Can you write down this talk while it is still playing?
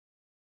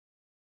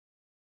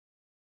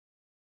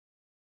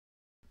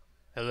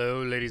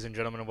Hello, ladies and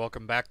gentlemen, and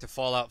welcome back to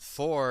Fallout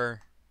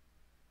 4.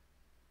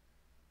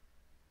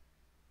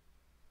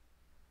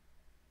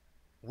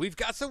 We've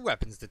got some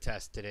weapons to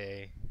test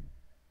today.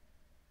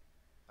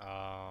 Um,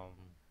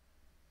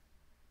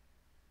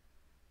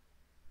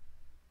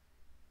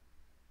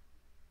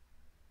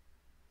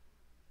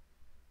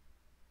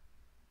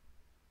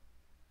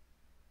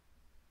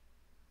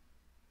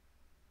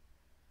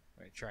 I'm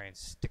going to try and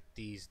stick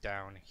these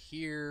down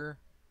here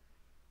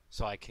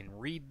so I can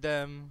read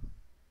them.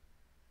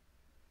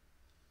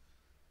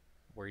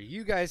 Where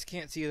you guys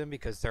can't see them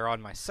because they're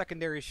on my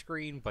secondary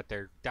screen, but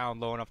they're down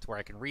low enough to where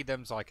I can read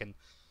them so I can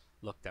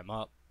look them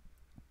up.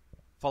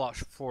 Fallout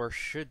 4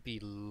 should be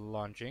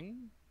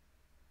launching.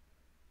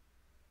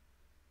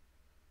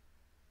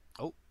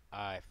 Oh,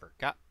 I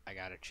forgot. I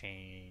gotta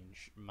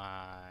change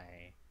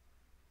my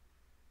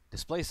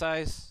display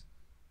size.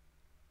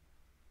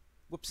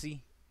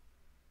 Whoopsie.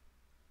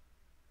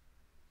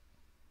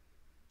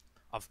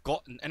 I've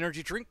got an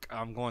energy drink.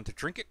 I'm going to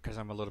drink it because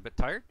I'm a little bit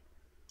tired.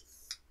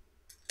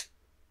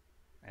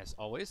 As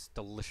always,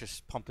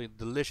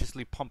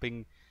 deliciously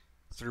pumping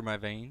through my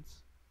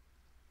veins.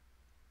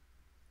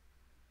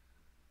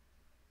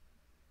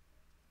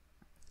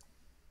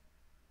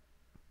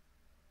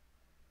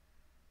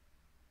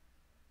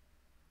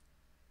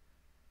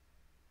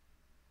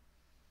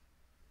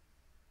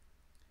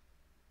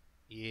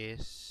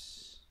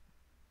 Yes.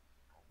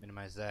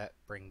 Minimize that.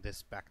 Bring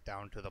this back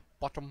down to the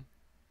bottom.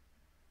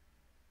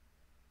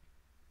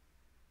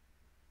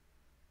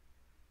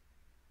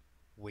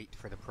 Wait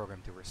for the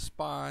program to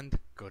respond.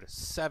 Go to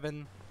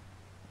 7.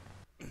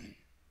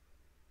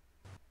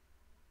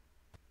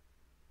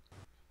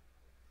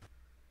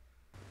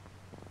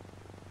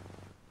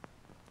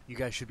 You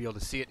guys should be able to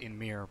see it in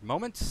mere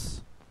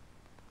moments.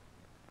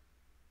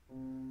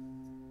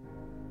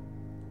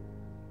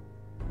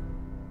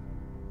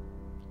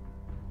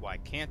 Why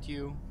can't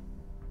you?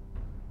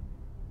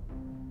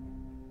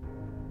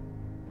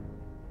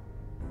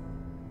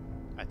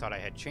 I thought I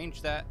had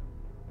changed that.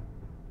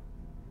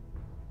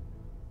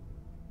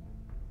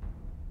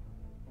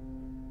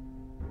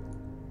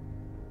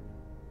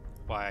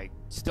 Why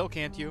still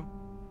can't you?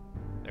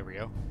 There we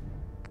go.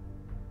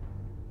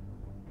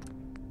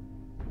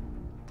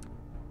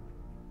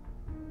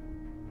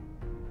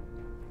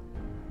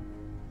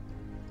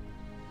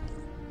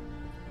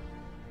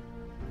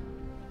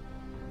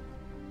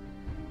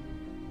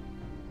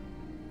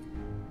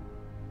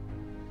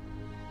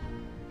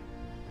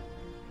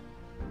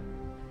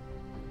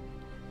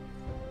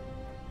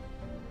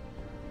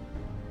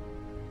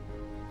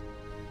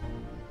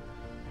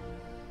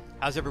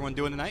 How's everyone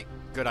doing tonight?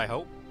 Good, I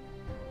hope.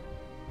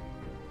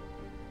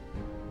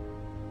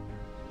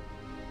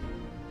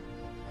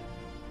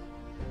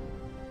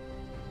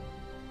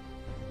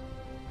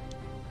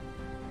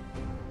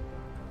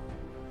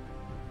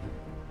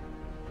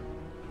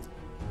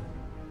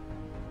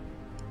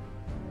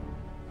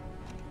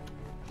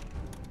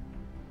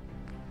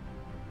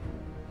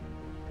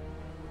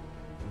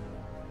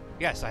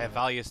 Yes, I have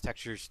Valius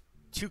Textures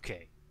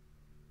 2K.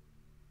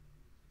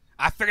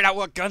 I figured out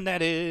what gun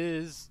that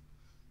is!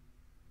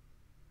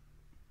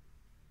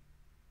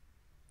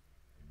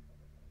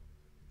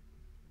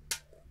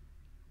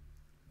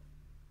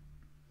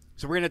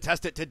 So we're going to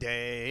test it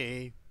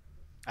today.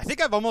 I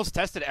think I've almost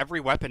tested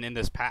every weapon in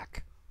this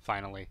pack,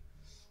 finally.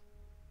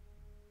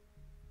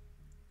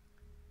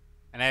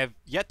 And I have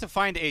yet to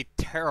find a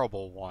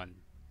terrible one.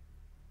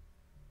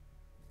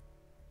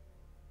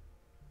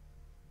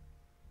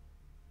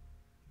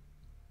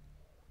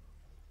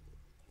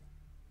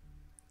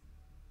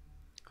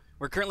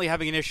 We're currently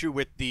having an issue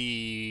with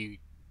the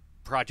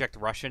Project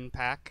Russian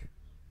pack,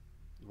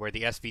 where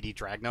the SVD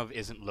Dragnov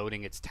isn't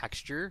loading its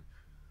texture.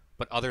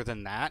 But other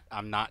than that,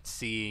 I'm not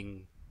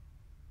seeing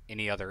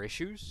any other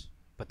issues.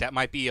 But that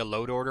might be a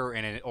load order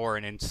or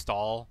an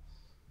install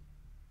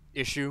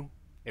issue.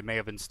 It may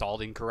have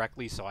installed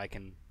incorrectly, so I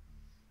can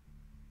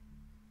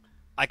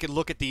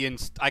look at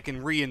I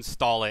can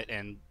reinstall it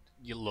and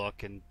you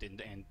look and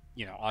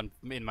you know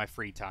in my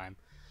free time.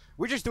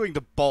 We're just doing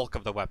the bulk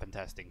of the weapon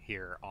testing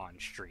here on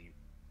stream.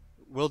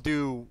 We'll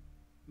do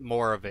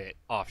more of it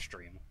off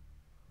stream.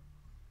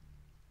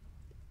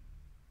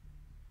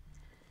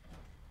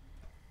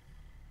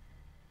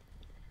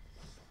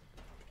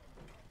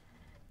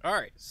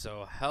 Alright,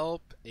 so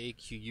help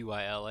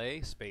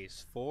AQUILA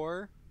space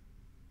 4.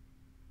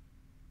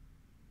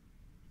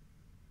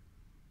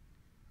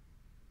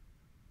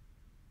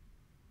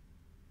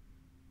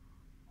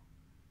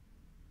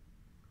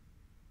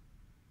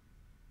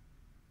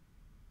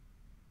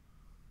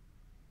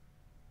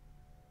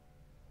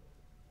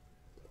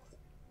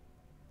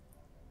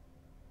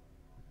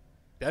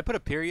 Did I put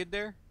a period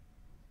there?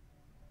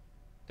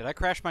 Did I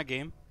crash my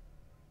game?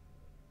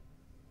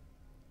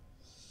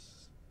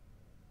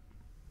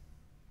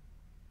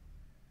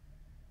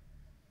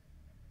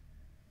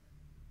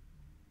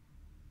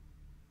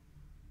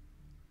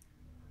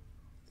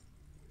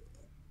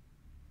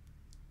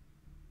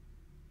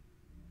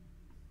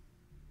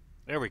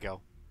 There we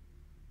go.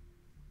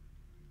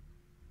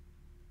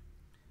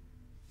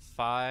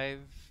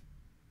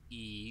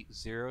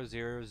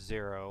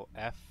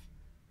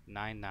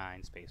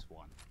 CS5E000F99 space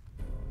 1.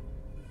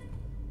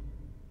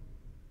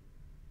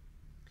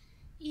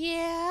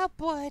 Yeah,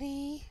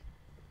 buddy.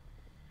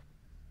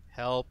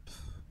 Help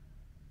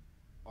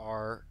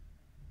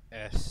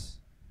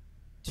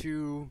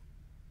RS2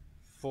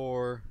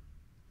 for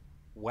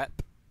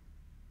WEP.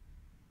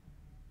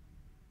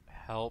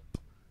 Help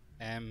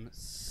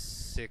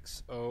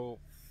M60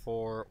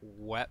 for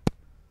WEP.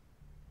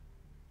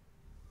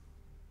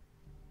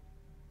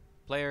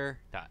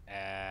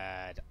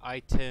 Player.add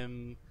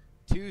item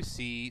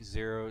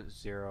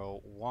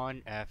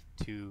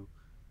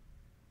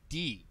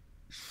 2C001F2D.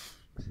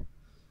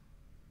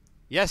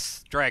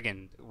 Yes,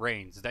 Dragon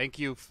Reigns. Thank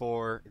you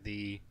for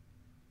the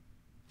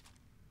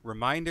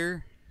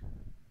reminder.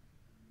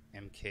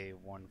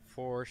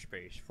 MK14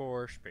 space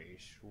 4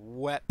 space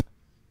WEP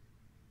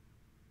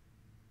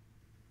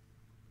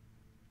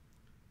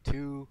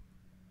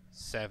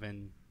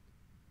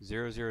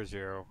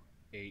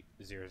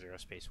 2700800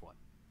 space 1.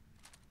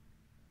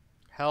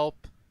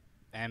 Help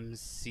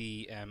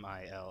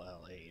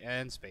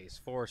MCMILLAN space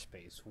 4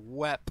 space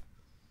WEP.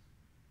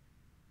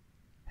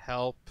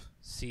 Help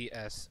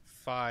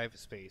CS5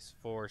 space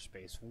 4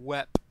 space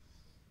WEP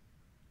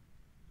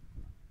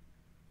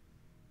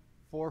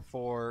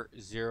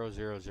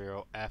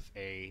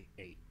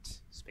 44000FA8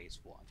 space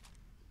 1.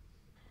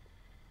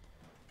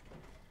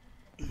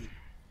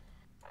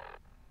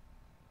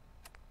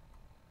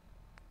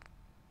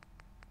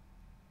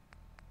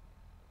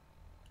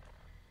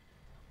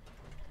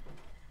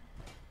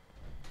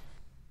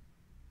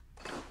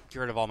 Get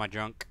rid of all my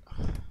junk.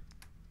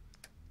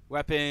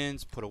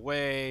 Weapons, put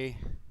away.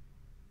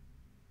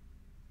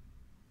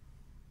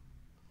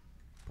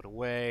 Put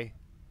away.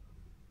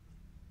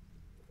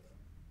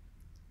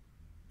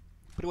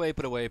 Put away,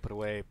 put away, put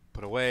away,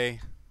 put away.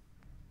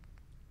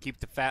 Keep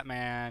the Fat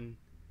Man.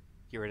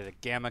 Get rid of the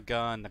Gamma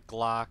Gun, the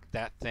Glock,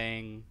 that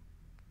thing.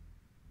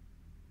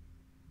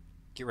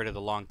 Get rid of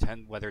the long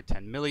weather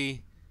 10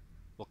 milli.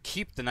 We'll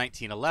keep the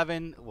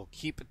 1911. We'll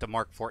keep the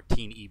Mark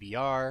 14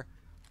 EBR.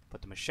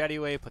 Put the machete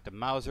away. Put the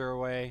Mauser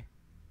away.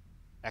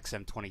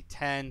 XM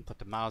 2010. Put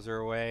the Mauser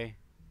away.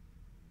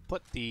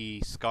 Put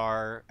the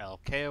Scar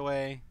LK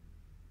away.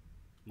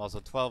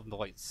 Muzzle 12 and the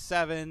White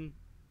 7.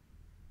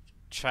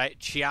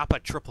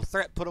 Chiappa triple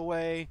threat put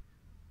away.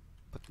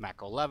 Put the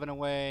Mac 11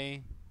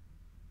 away.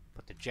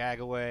 Put the Jag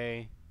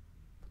away.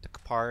 Put the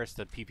Kaparis,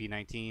 the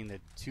PP19,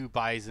 the 2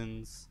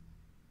 Bisons.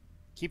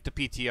 Keep the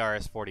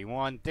PTRS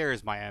 41.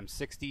 There's my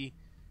M60.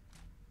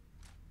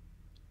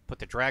 Put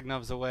the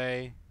Dragnovs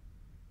away.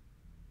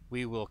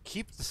 We will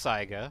keep the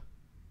Saiga.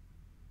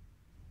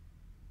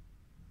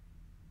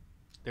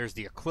 There's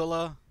the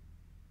Aquila.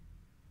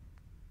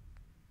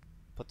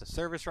 Put the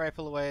service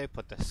rifle away.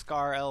 Put the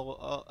Scar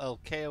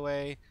LK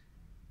away.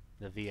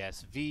 The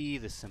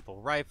VSV, the simple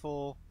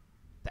rifle.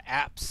 The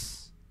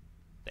Apps.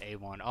 The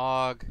A1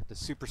 AUG. The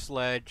Super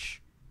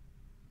Sledge.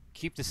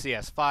 Keep the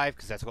CS5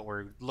 because that's what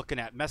we're looking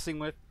at messing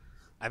with.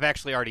 I've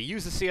actually already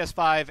used the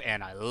CS5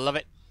 and I love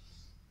it.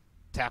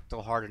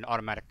 Tactical hardened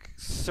automatic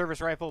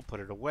service rifle.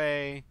 Put it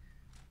away.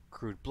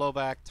 Crude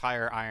blowback,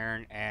 tire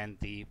iron, and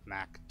the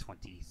Mark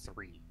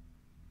 23.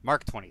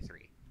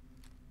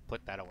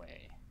 Put that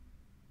away.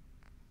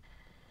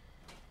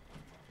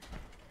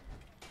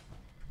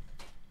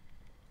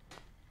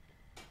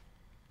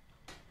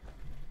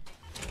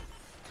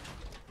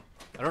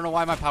 I don't know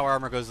why my power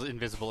armor goes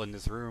invisible in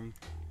this room.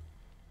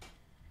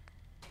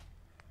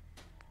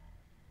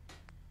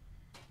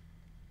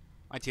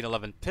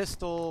 $1911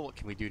 pistol. What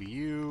can we do to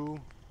you?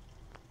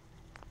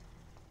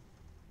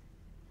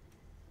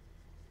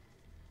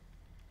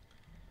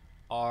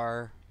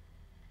 R.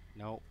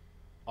 No.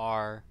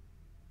 R.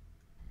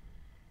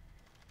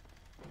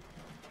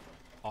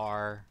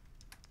 R.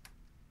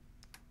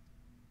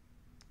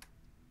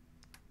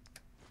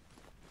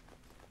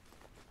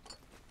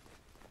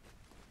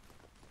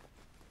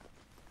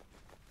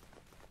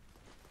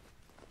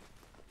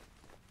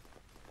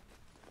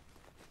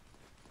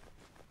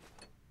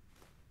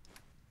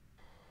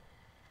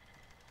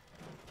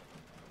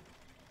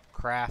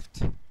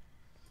 Craft.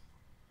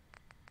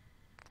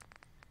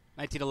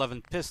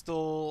 1911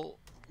 pistol.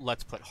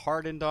 Let's put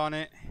hardened on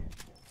it.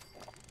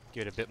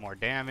 Get a bit more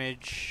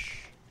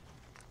damage.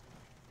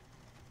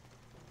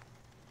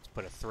 Let's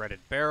put a threaded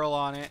barrel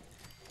on it.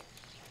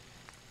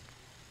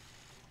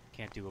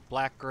 Can't do a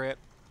black grip.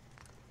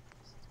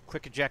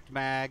 Quick eject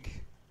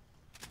mag.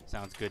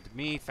 Sounds good to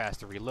me.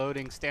 Faster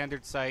reloading.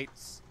 Standard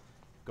sights.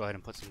 Go ahead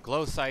and put some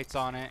glow sights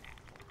on it.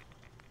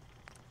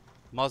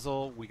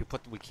 Muzzle. We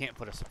can't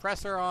put a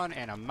suppressor on,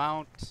 and a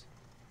mount.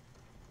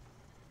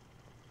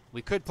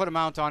 We could put a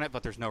mount on it,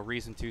 but there's no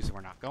reason to, so we're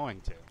not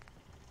going to.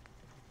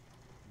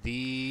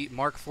 The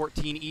Mark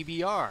 14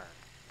 EBR.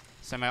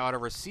 Semi-auto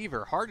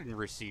receiver. Hardened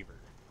receiver.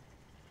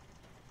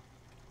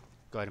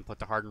 Go ahead and put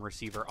the hardened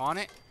receiver on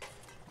it.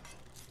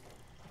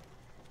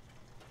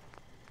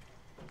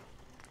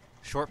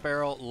 Short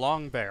barrel,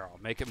 long barrel.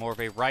 Make it more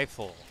of a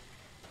rifle.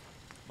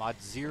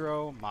 Mod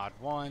 0, Mod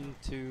 1,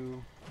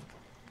 2.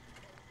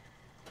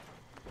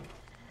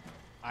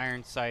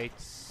 Iron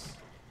sights.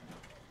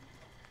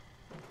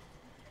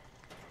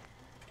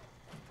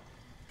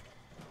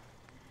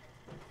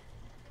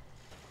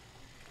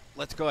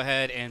 Let's go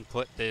ahead and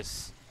put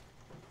this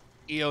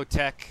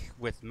EOTech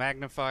with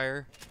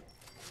magnifier.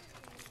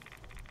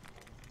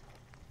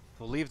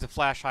 We'll leave the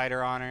flash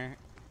hider on her.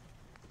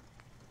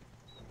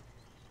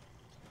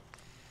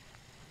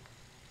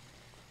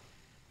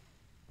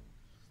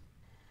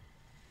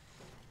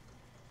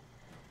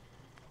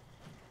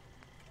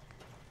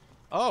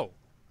 Oh,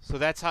 so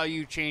that's how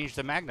you change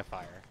the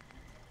magnifier.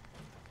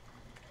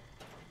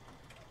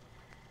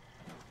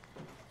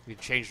 We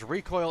changed the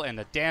recoil and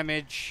the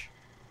damage.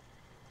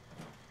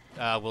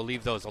 We'll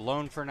leave those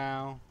alone for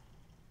now.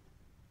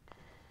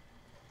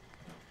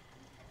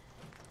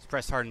 Let's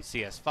press harden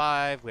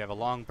CS5. We have a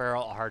long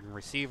barrel, a hardened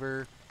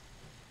receiver.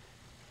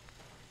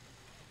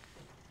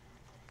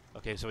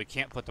 Okay, so we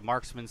can't put the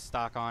marksman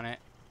stock on it.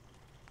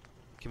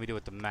 What can we do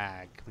with the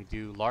mag? Can we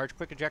do large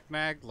quick eject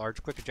mag?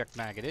 Large quick eject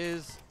mag it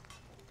is.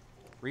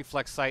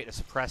 Reflex sight, a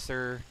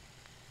suppressor.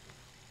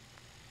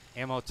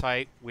 Ammo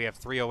type, we have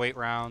 308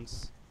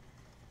 rounds.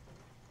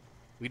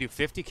 We do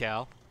 50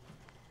 cal.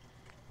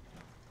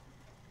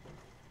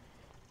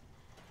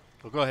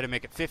 We'll go ahead and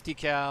make it 50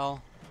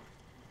 cal.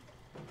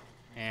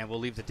 And we'll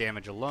leave the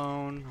damage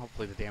alone.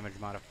 Hopefully the damage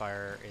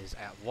modifier is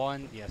at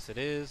 1. Yes, it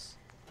is.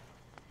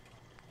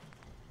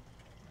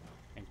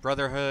 And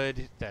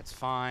Brotherhood, that's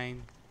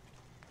fine.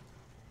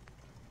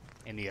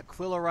 And the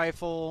Aquila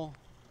rifle.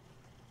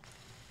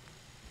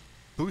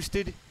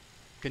 Boosted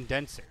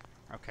condenser.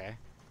 Okay.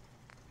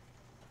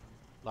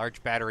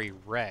 Large battery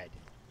red.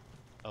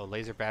 Oh,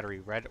 laser battery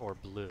red or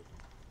blue.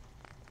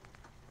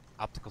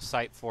 Optical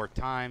sight 4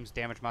 times.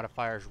 Damage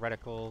modifiers,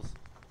 reticles.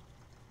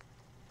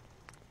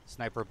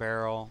 Sniper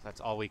barrel. That's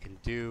all we can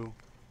do.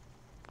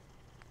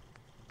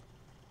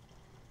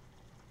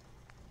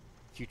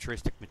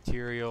 Futuristic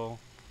material.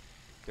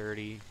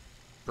 30.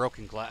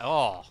 Broken glass.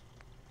 Oh!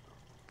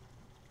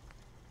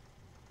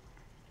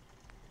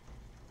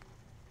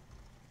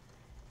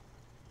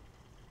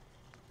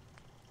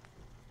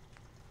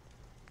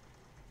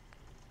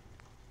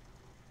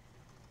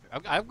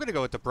 I'm gonna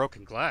go with the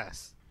broken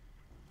glass.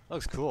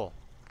 Looks cool.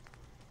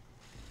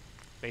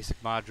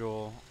 Basic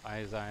module,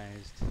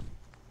 ionized.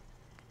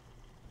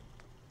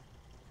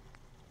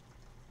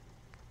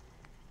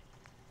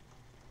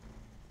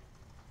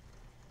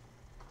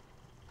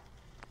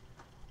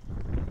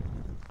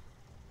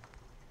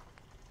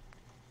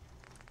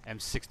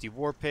 M60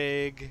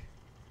 Warpig.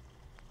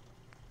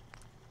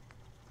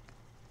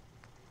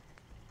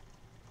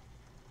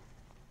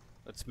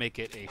 Let's make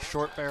it a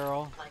short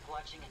barrel. Like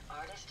watching an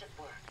artist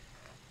at work.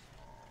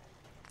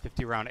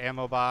 50 round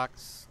ammo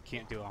box.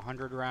 Can't do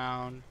 100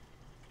 round.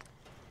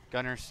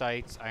 Gunner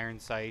sights, iron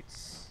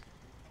sights.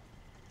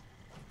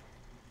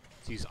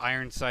 Let's use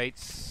iron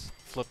sights.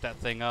 Flip that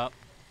thing up.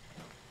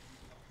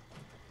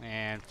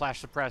 And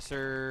flash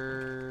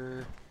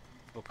suppressor.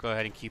 We'll go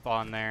ahead and keep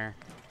on there.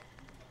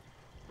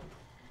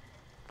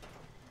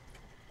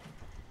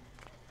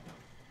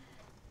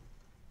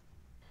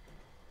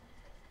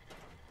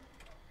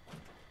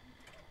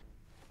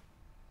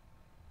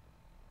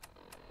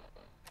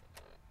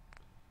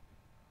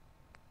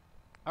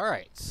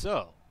 Alright,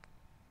 so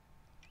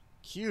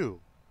Q1.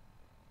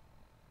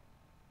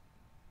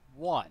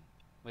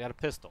 We got a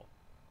pistol.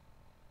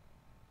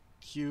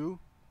 Q.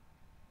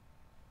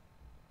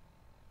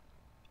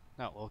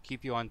 No, we'll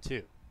keep you on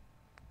 2.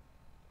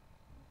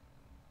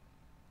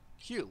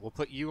 Q. We'll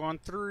put you on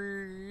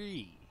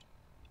 3.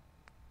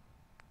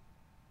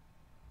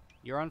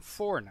 You're on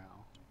 4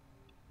 now.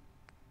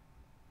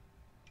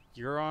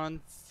 You're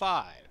on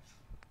 5.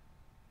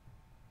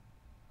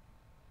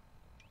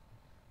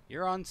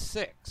 You're on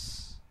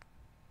 6.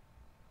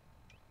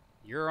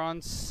 You're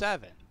on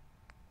 7.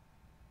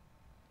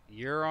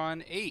 You're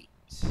on 8.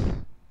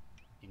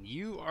 And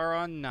you are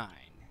on 9.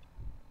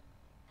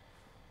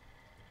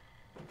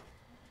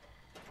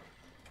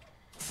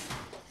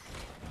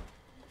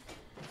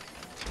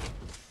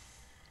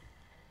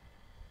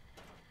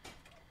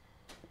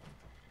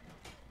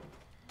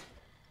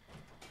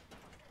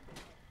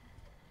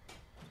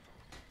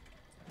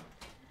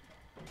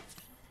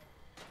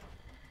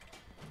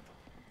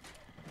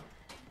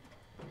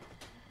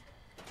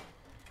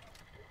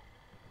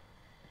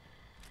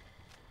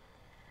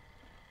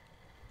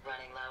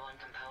 Running low on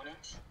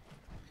components.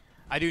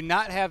 I do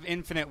not have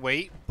infinite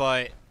weight,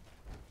 but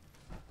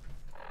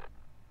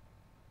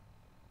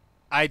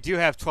I do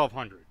have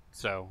 1200,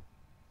 so.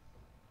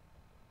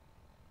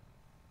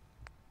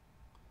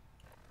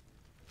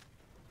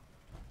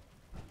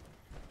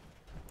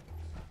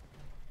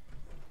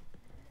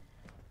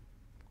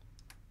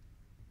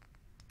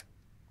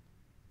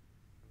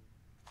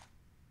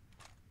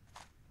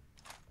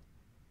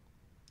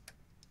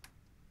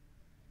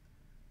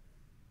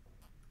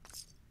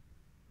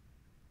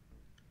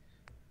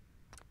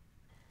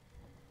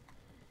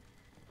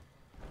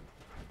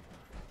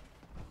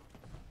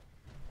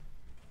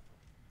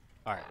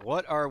 Alright,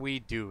 what are we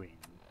doing?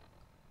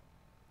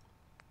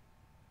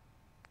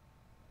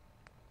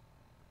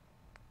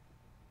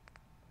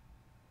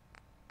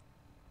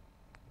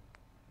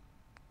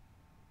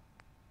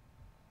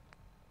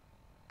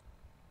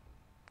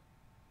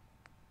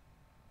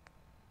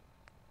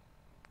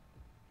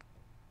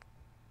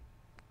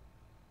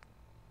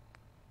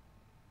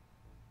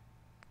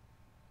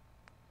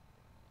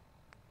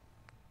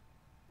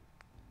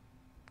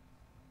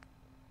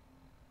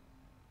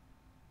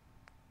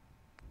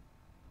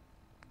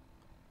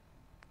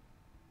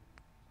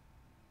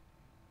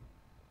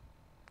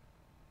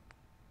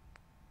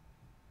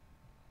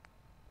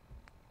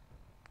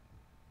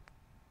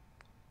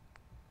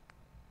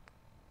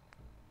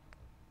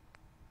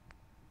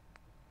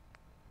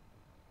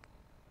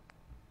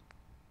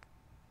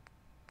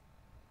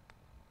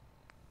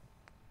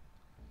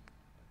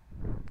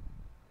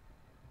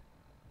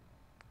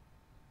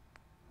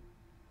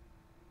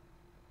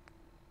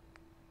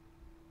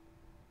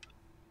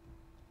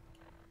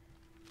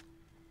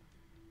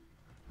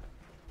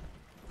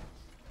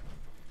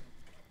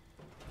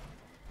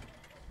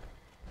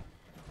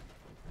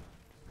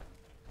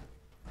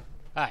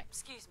 Hi.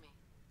 Excuse me.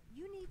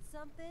 You need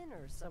something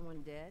or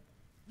someone dead?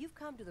 You've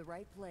come to the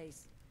right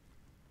place.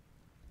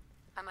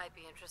 I might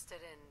be interested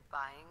in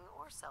buying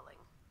or selling.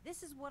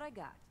 This is what I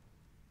got.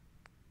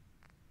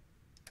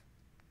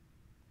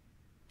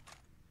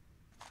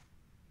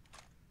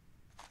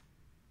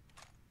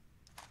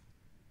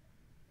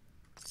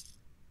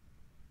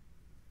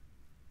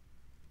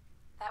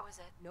 That was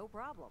it. No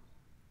problem.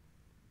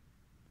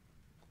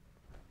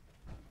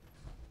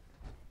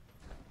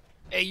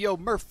 Hey, yo,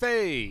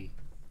 Murphy!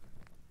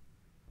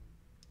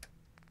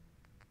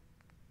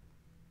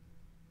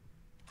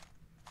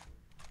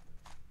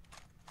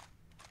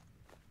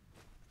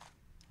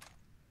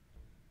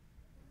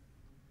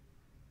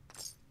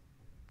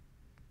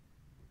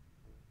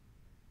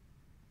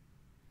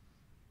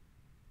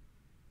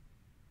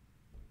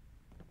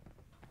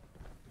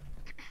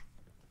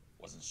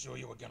 Wasn't sure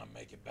you were gonna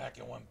make it back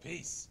in one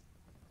piece.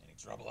 Any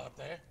trouble out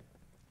there?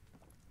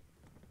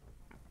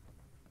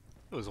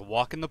 It was a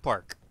walk in the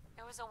park.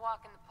 It was a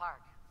walk in the park.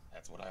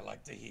 That's what I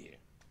like to hear.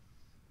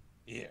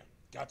 Here,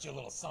 got you a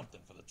little something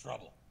for the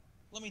trouble.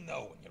 Let me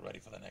know when you're ready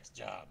for the next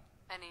job.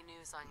 Any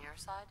news on your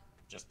side?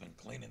 Just been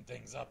cleaning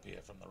things up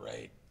here from the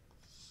raid.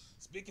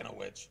 Speaking of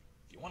which,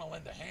 if you want to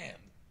lend a hand,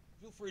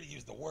 feel free to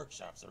use the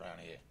workshops around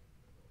here.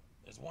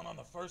 There's one on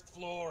the first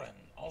floor and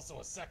also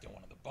a second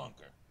one in the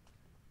bunker.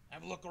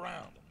 Have a look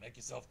around and make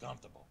yourself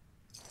comfortable.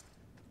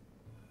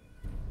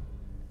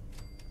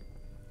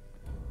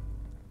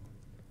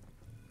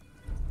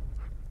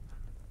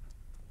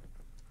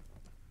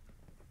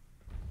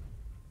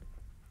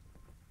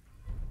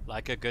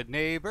 Like a good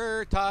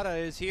neighbor, Tata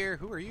is here.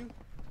 Who are you?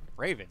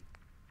 Raven.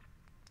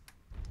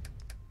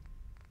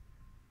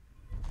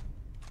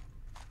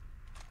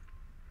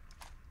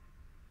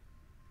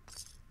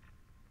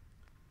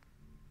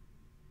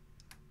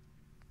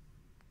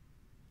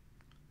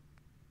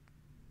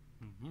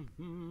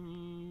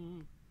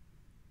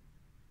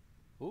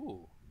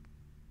 Ooh.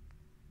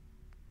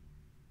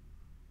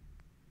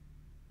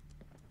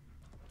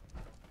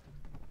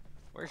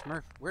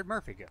 Where'd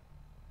Murphy go?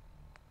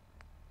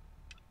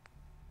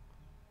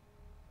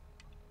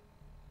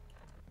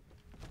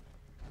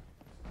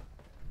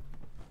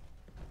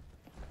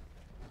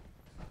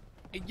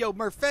 Hey, yo,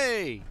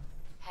 Murphy!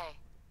 Hey,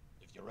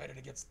 If you're ready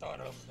to get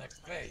started on the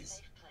next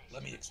phase,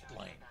 let me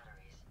explain.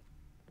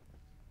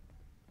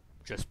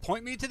 Just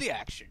point me to the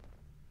action.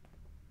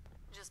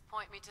 just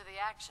point me to the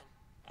action.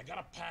 I got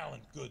a pal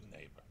and good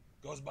neighbor.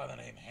 Goes by the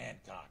name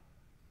Hancock.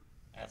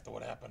 After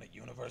what happened at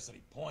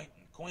University Point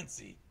in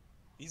Quincy,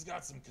 he's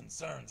got some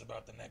concerns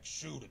about the next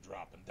shoe to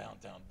drop in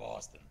downtown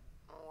Boston.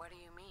 What do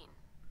you mean?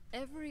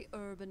 Every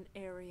urban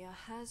area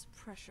has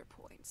pressure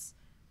points,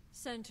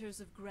 centers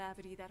of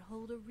gravity that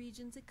hold a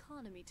region's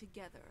economy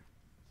together.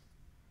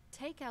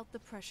 Take out the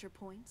pressure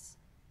points,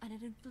 and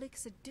it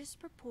inflicts a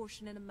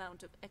disproportionate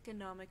amount of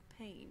economic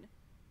pain.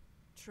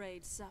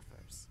 Trade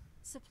suffers,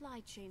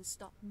 supply chains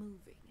stop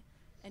moving,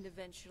 and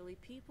eventually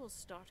people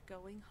start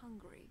going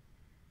hungry.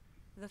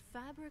 The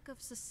fabric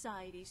of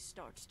society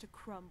starts to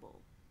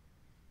crumble.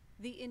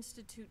 The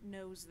Institute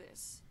knows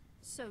this,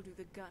 so do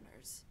the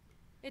Gunners.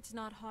 It's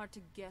not hard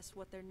to guess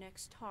what their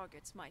next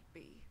targets might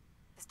be.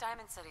 Is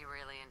Diamond City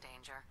really in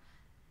danger?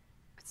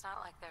 It's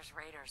not like there's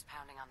raiders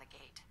pounding on the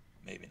gate.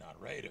 Maybe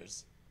not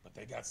raiders, but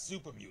they got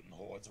super mutant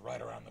hordes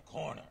right around the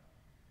corner.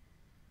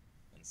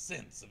 And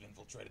synths have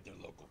infiltrated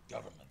their local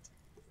government.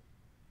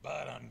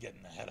 But I'm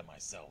getting ahead of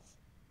myself.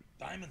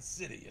 Diamond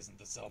City isn't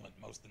the settlement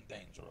most in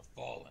danger of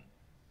falling.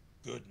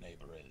 Good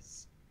Neighbor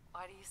is.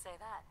 Why do you say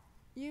that?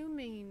 You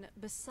mean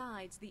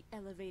besides the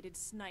elevated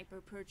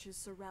sniper perches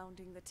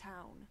surrounding the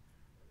town,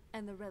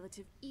 and the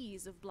relative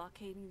ease of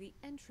blockading the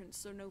entrance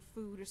so no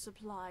food or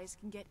supplies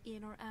can get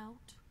in or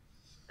out?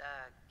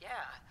 Yeah.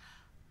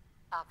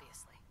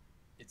 Obviously.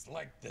 It's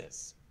like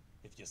this.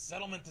 If your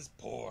settlement is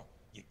poor,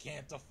 you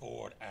can't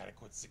afford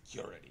adequate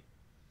security.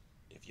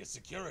 If your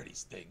security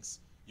stinks,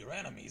 your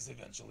enemies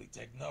eventually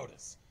take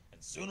notice,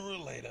 and sooner or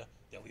later,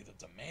 they'll either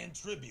demand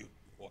tribute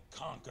or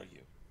conquer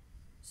you.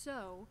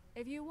 So,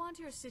 if you want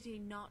your city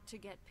not to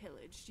get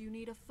pillaged, you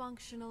need a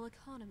functional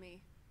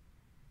economy.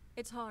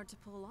 It's hard to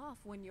pull off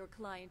when your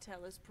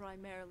clientele is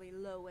primarily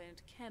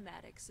low-end chem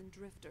addicts and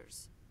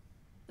drifters.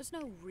 There's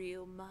no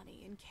real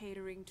money in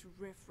catering to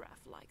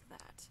riffraff like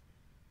that.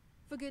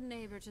 For Good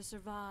Neighbor to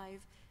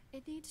survive,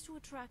 it needs to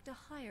attract a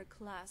higher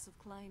class of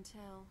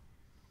clientele.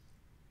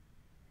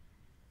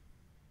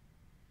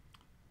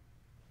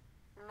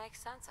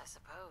 Makes sense, I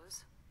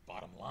suppose.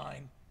 Bottom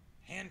line,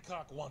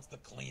 Hancock wants to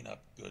clean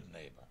up Good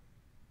Neighbor.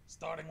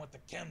 Starting with the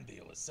chem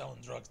dealers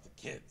selling drugs to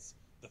kids,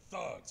 the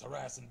thugs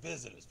harassing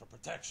visitors for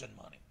protection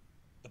money,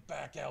 the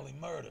back alley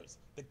murders,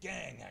 the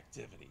gang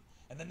activity,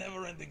 and the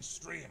never-ending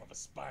stream of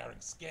aspiring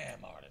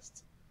scam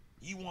artists.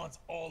 He wants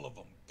all of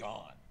them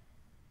gone.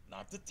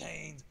 Not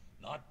detained,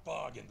 not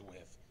bargained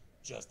with,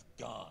 just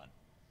gone.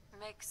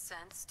 Makes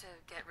sense to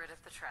get rid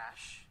of the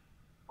trash.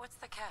 What's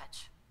the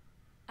catch?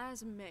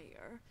 As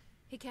mayor,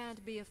 he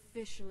can't be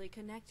officially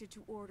connected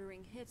to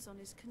ordering hits on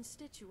his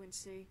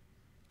constituency.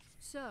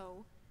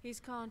 So, He's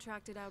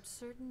contracted out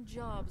certain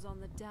jobs on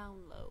the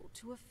down low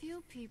to a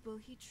few people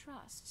he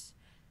trusts.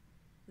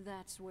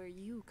 That's where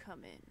you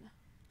come in.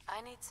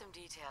 I need some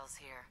details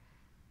here.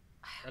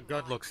 I have That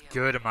gun no looks idea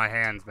good in what my it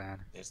is. hands,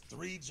 man. There's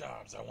 3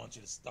 jobs I want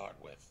you to start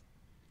with.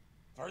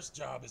 First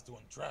job is to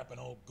entrap an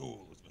old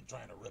ghoul who's been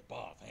trying to rip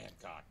off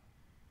Hancock.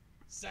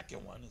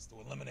 Second one is to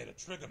eliminate a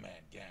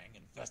Triggerman gang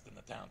infesting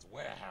the town's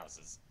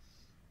warehouses.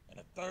 And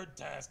a third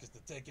task is to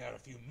take out a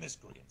few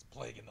miscreants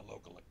plaguing the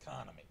local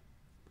economy.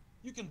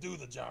 You can do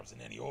the jobs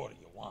in any order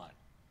you want.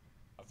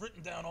 I've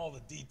written down all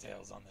the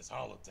details on this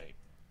holotape,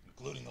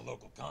 including the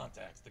local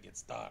contacts to get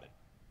started.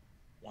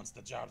 Once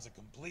the jobs are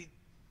complete,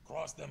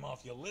 cross them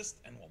off your list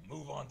and we'll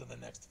move on to the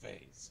next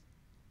phase.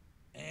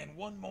 And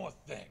one more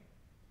thing.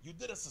 You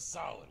did us a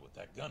solid with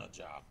that gunner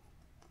job.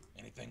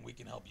 Anything we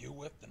can help you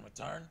with in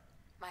return?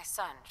 My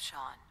son,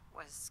 Sean,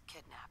 was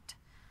kidnapped.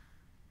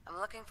 I'm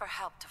looking for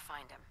help to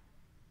find him.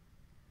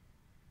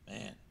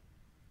 Man,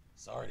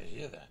 sorry to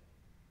hear that.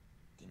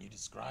 Can you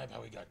describe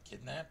how he got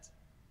kidnapped?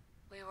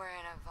 We were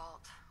in a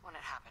vault when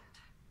it happened.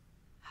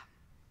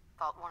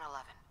 Vault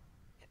 111.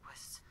 It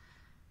was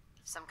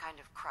some kind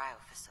of cryo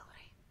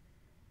facility.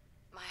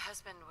 My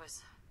husband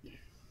was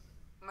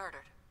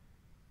murdered.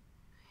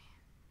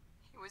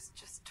 He was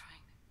just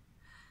trying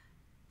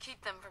to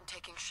keep them from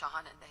taking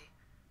Sean, and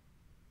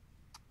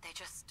they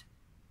just...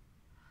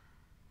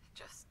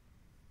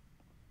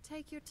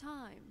 Take your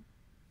time.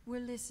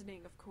 We're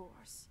listening, of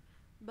course,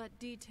 but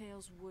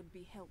details would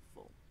be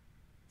helpful.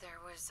 There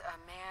was a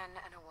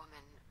man and a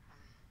woman.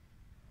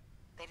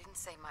 They didn't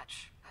say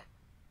much,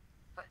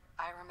 but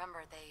I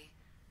remember they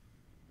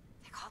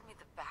called me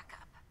the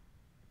backup.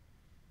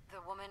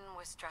 The woman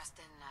was dressed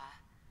in,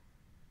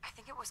 I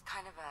think it was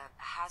kind of a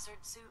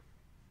hazard suit.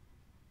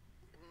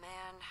 The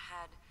man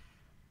had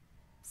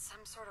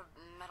some sort of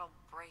metal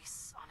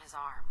brace on his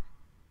arm.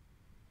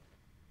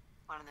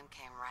 One of them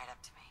came right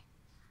up to me.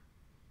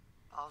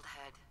 Bald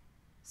head,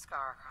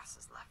 scar across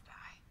his left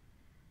eye.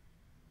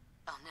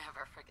 I'll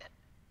never forget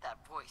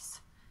that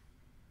voice.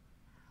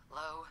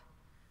 Low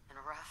and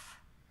rough.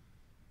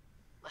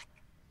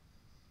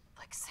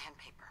 Like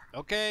sandpaper.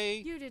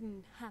 Okay. You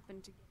didn't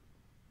happen to...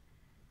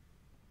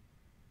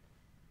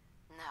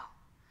 No.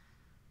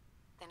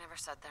 They never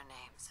said their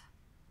names.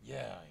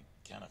 Yeah,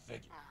 I kind of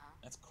figured.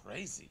 That's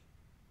crazy.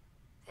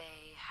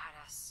 They had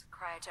us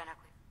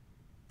cryogenically.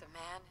 The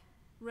man?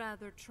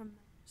 Rather traumatic.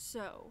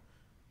 So,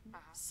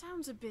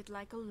 sounds a bit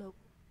like a local...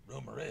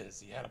 Rumor is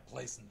he had a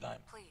place in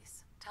Diamond.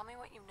 Please, tell me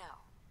what you know.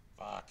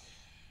 Fuck,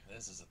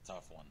 this is a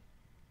tough one.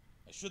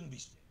 I shouldn't be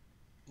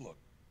Look,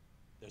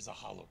 there's a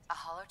holotape. A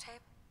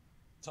holotape?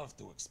 Tough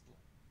to explain.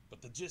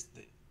 But the gist,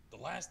 the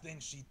last thing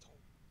she told,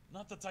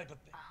 not the type of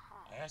thing.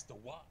 I asked her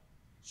why.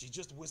 She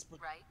just whispered.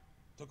 Right.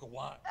 Took a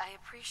while. I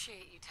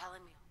appreciate you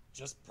telling me.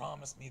 Just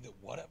promised me that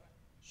whatever,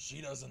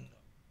 she doesn't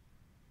know.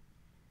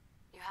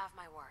 You have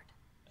my word.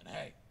 And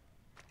hey,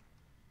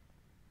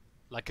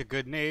 Like a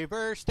good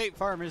neighbor, State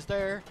Farm is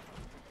there.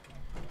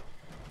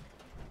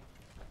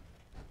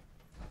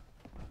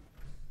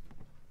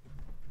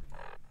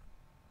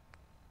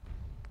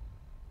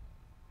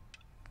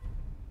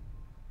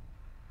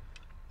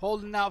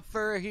 Holding out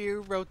for a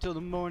hero till the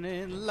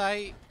morning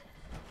light.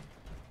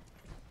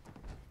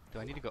 Do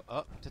I need to go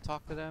up to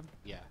talk to them?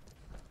 Yeah.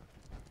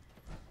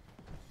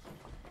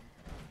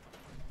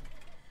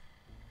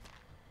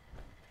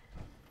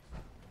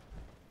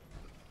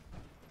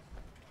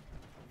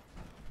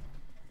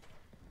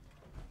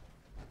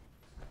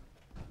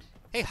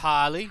 Hey,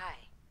 Holly. Hi.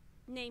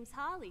 Name's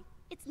Holly.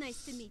 It's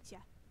nice to meet ya.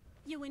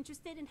 You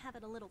interested in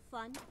having a little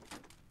fun?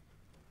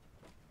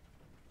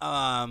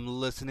 I'm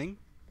listening.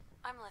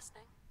 I'm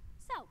listening.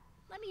 So,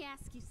 let me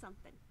ask you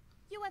something.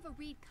 You ever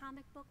read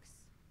comic books?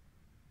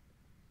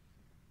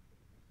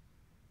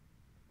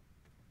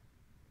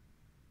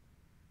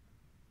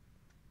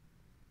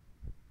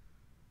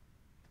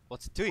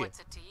 What's it to you? What's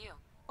it to you?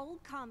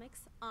 Old comics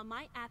are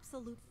my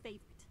absolute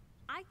favorite.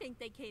 I think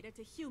they cater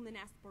to human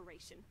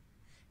aspiration,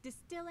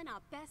 distilling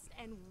our best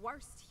and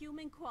worst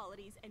human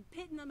qualities and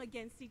pitting them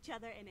against each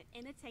other in an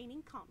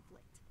entertaining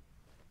conflict.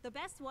 The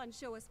best ones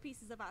show us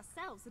pieces of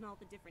ourselves in all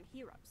the different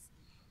heroes.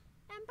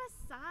 And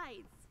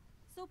besides,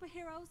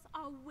 superheroes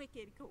are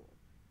wicked cool.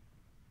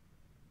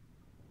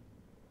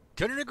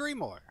 Couldn't agree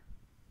more.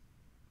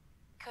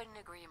 Couldn't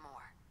agree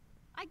more.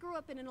 I grew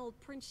up in an old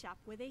print shop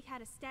where they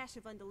had a stash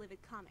of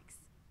undelivered comics.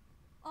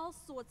 All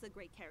sorts of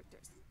great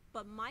characters,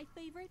 but my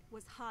favorite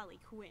was Harley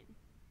Quinn.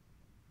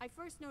 I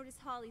first noticed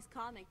Harley's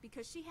comic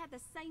because she had the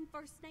same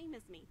first name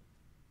as me.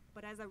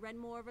 But as I read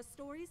more of her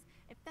stories,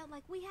 it felt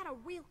like we had a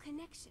real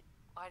connection.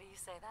 Why do you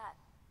say that?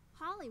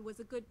 Holly was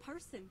a good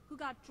person who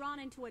got drawn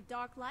into a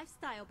dark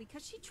lifestyle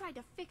because she tried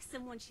to fix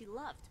someone she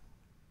loved.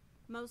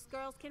 Most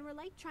girls can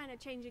relate trying to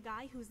change a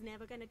guy who's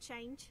never gonna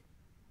change.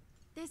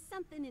 There's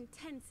something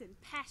intense and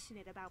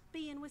passionate about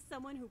being with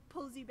someone who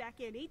pulls you back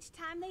in each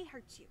time they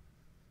hurt you.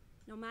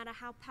 No matter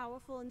how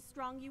powerful and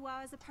strong you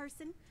are as a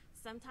person,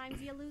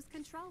 sometimes you lose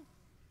control.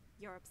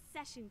 Your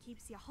obsession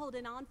keeps you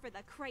holding on for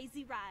the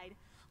crazy ride,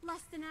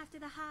 lusting after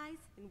the highs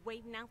and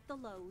waiting out the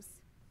lows.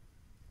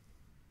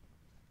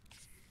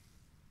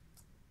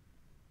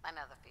 I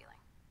know the feeling.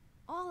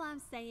 All I'm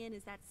saying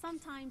is that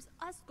sometimes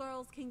us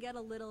girls can get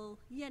a little,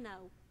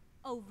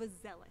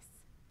 overzealous.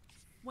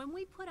 When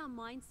we put our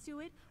minds to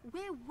it,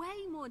 we're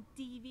way more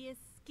devious,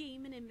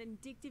 scheming, and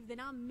vindictive than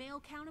our male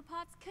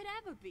counterparts could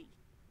ever be.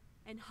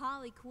 And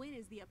Harley Quinn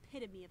is the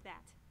epitome of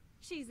that.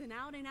 She's an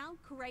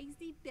out-and-out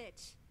crazy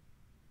bitch.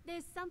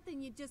 There's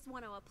something you just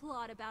want to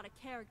applaud about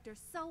a character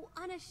so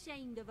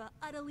unashamed of her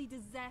utterly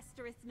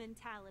disastrous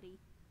mentality.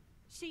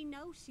 She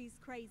knows she's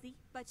crazy,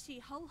 but she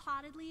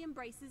wholeheartedly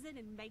embraces it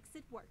and makes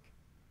it work.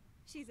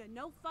 She's a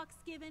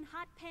no-fucks-given,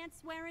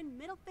 hot-pants-wearing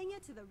middle finger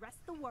to the rest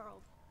of the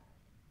world.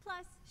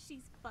 Plus,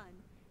 she's fun,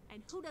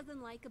 and who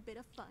doesn't like a bit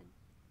of fun?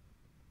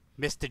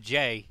 Mr.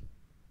 J.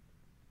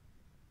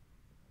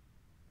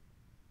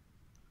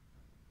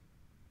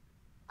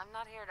 I'm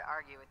not here to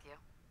argue with you.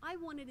 I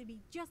wanted to be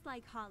just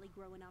like Holly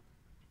growing up,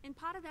 and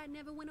part of that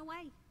never went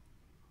away.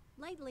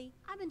 Lately,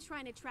 I've been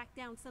trying to track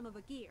down some of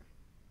her gear.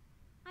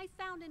 I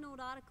found an old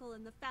article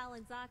in the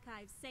Fallon's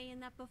archives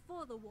saying that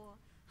before the war,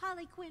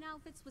 Harley Quinn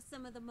outfits were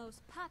some of the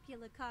most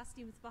popular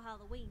costumes for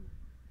Halloween.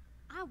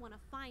 I want to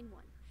find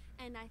one,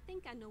 and I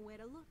think I know where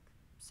to look.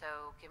 So,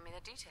 give me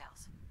the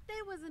details.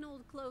 There was an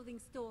old clothing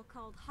store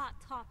called Hot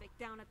Topic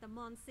down at the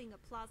Monsinger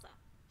Plaza.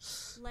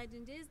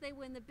 Legend is they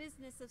were in the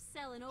business of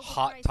selling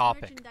Hot overpriced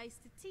Topic. merchandise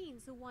to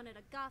teens who wanted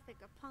a gothic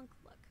or punk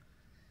look.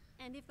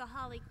 And if the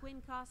Harley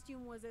Quinn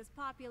costume was as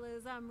popular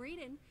as I'm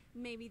reading,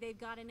 maybe they've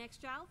got an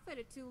extra outfit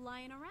or two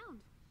lying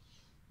around.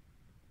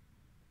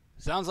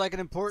 Sounds like an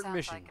important Sounds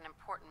mission. like an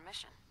important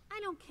mission. I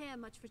don't care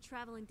much for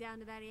traveling down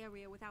to that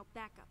area without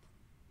backup.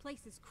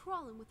 Place is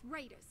crawling with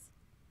raiders.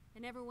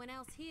 And everyone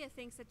else here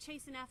thinks that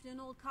chasing after an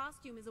old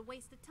costume is a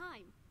waste of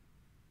time.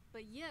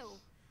 But you,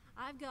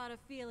 I've got a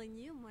feeling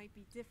you might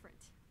be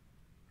different.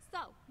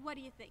 So, what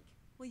do you think?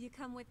 Will you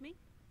come with me?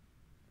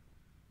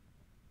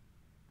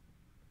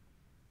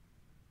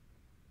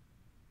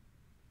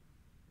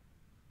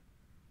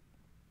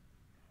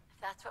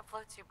 If that's what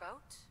floats your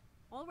boat.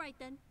 All right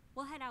then,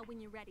 we'll head out when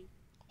you're ready.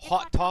 If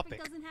Hot Hot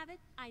Topic. doesn't have it,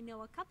 I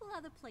know a couple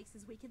other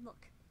places we can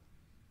look.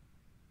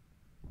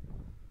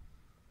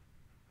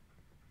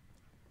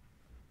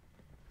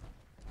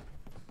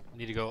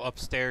 Need to go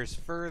upstairs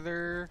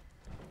further.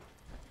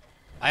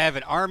 I have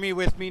an army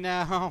with me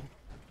now.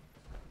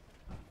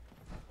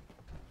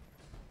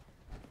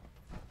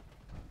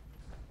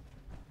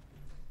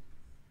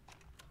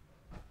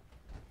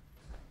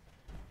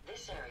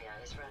 This area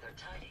is rather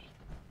tidy.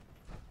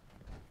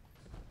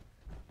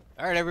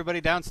 All right, everybody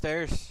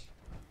downstairs.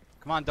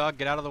 Come on, dog,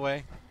 get out of the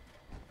way.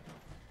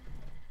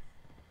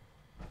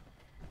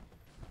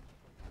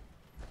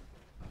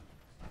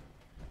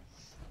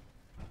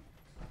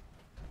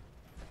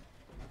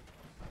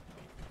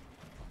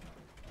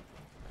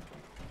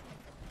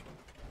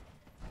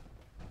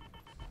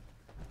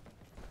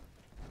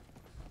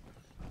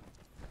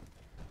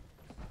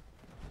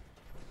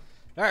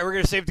 All right, we're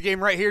going to save the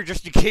game right here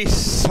just in case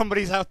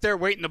somebody's out there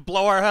waiting to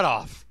blow our head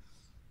off.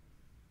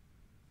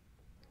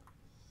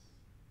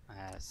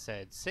 I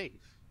said save.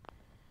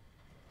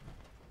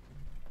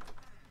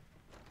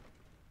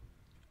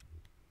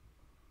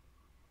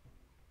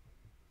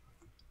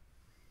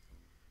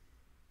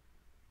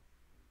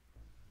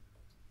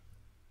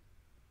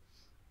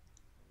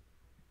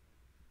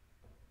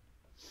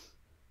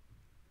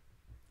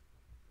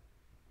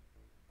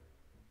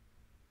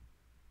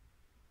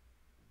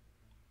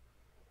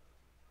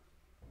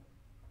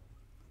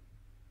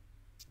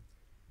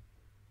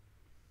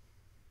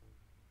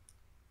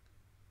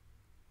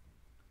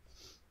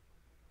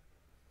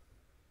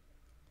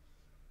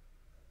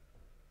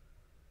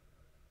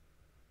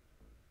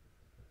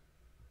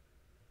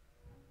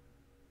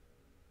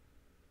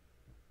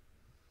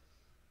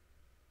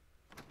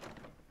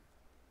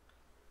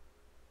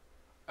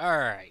 All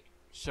right,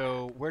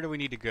 so where do we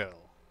need to go?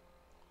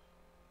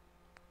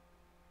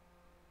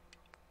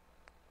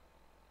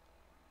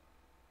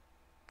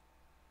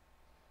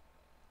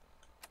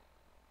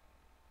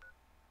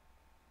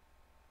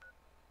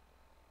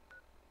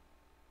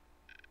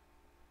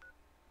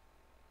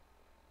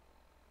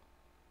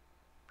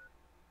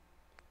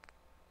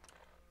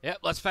 Yep,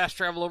 let's fast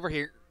travel over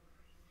here.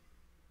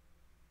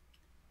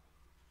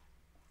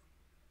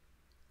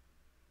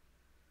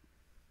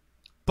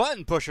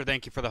 Button pusher,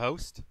 thank you for the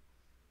host.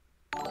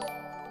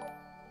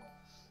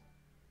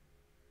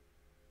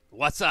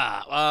 What's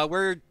up?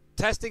 We're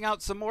testing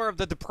out some more of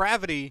the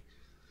Depravity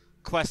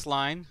quest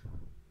line.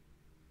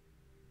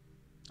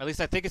 At least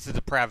I think it's the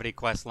Depravity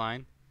quest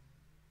line.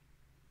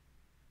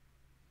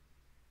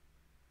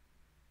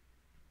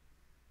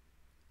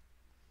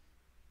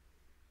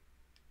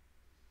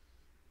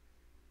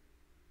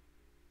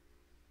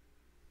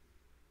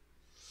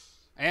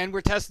 And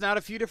we're testing out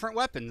a few different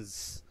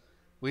weapons.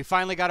 We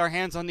finally got our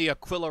hands on the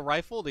Aquila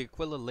rifle, the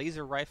Aquila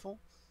laser rifle.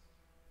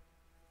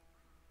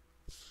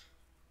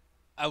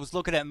 I was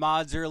looking at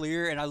mods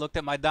earlier, and I looked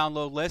at my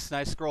download list, and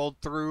I scrolled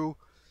through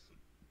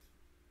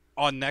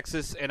on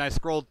Nexus, and I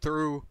scrolled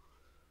through.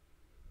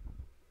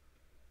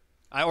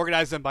 I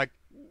organized them by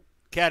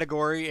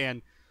category,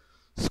 and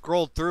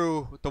scrolled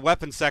through the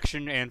weapon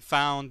section and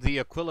found the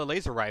Aquila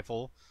laser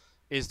rifle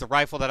is the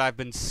rifle that I've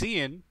been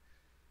seeing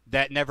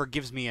that never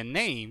gives me a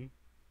name.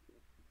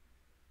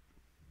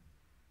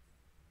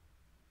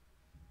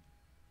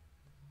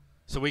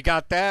 So we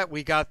got that.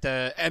 We got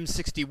the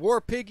M60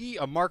 War Piggy,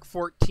 a Mark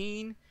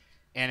 14,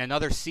 and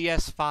another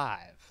CS5.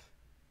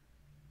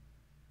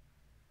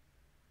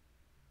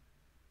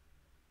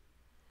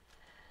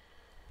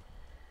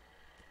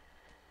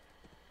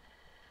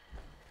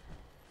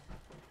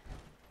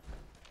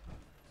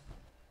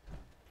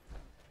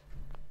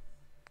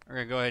 We're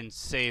going to go ahead and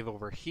save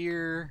over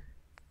here.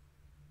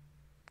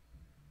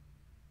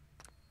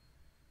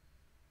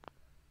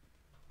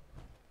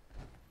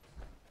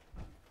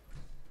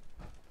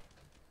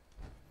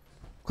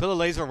 Aquila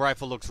laser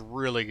rifle looks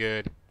really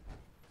good.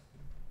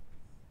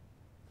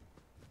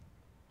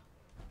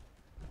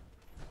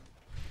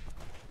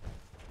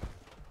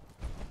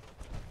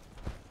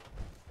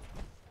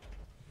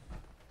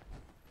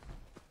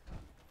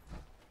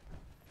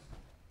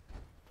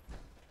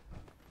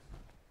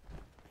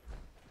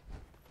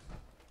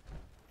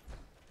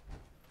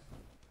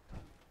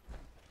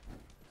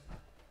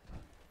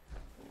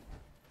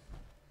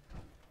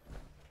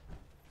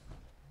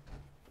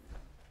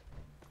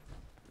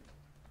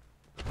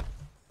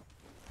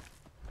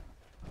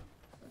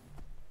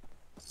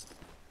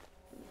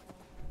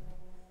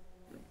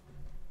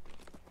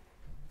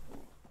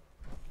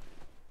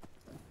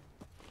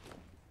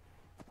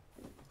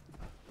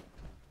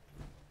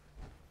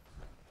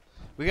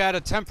 We got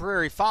a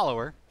temporary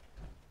follower.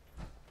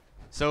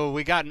 So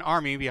we got an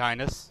army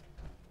behind us.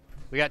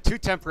 We got 2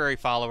 temporary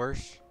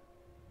followers.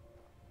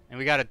 And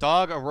we got a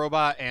dog, a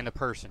robot, and a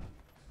person.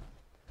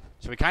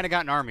 So we kind of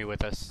got an army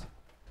with us.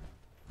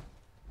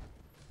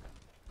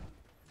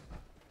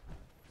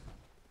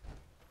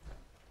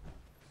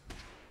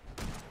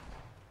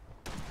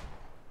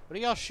 What are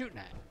y'all shooting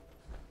at?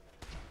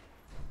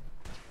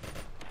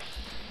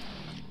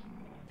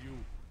 You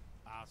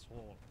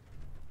asshole.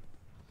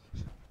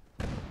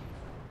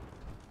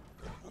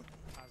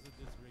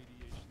 Hazardous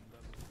radiation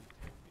levels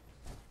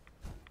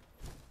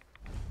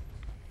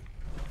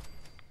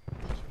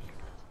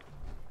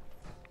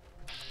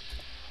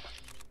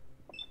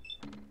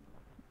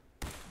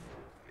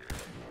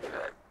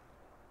detected.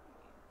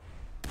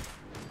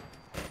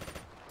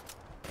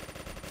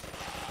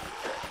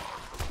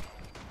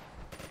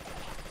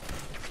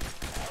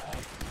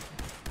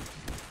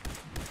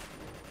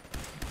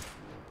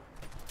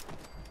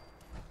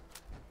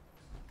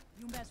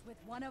 You mess with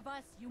one of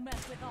us, you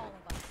mess with all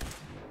of us.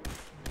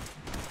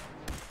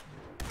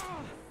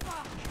 Oh,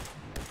 fuck!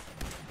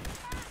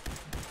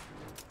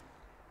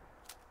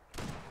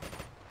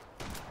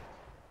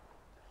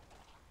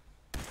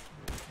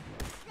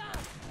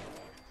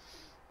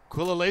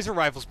 Aquila laser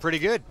rifle's pretty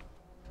good.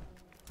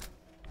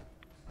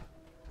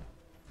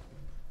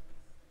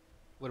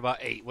 What about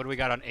 8? What do we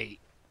got on 8?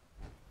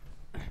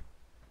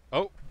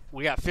 Oh,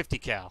 we got 50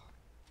 cal.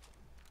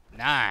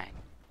 9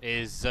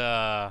 is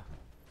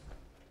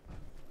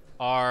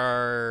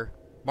our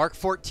Mark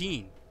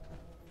 14.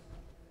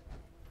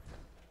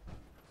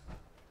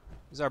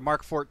 This is our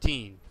Mark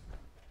 14.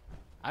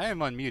 I am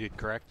unmuted,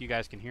 correct? You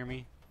guys can hear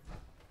me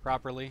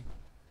properly?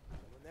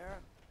 Someone there?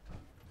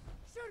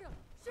 Shoot him!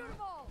 Shoot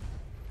them all!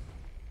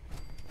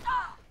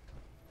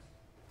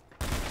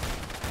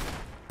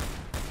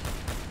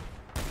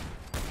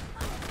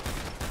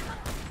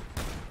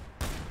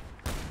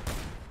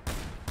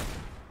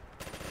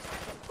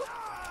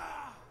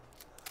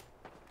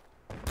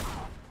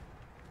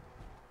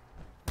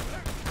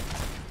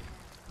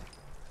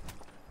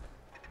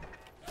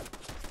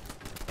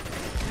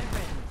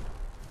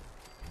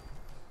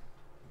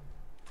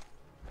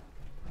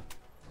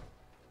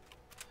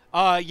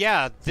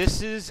 Yeah,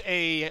 this is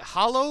a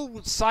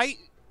hollow site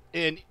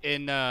in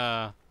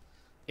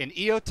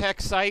EOTech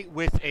site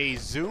with a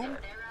zoom. They're out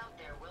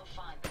there. We'll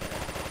find them.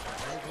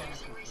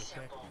 Easy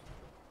recycle.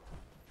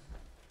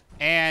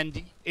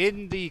 And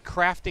in the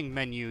crafting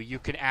menu, you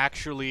can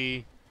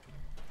actually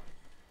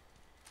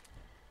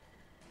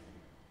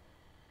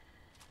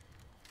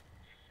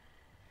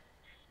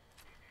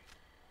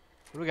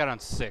what do we got on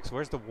 6?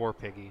 Where's the War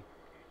Piggy?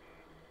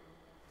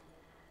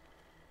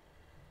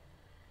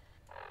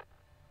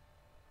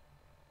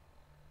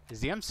 Is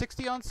the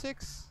M60 on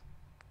 6?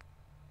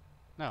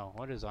 No,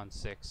 what is on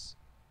 6?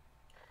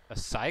 A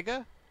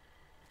Saiga?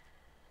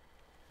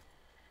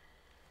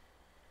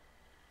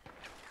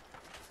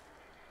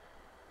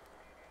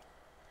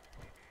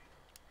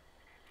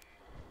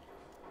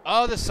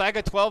 Oh, the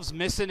Saiga 12's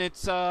missing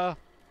its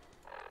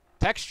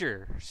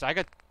texture.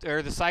 Saiga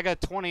or the Saiga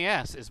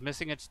 20S is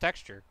missing its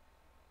texture.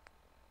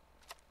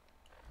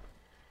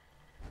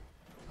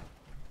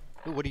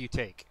 Ooh, what do you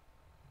take?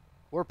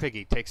 War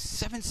Piggy takes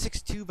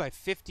 762 by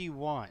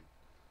 51.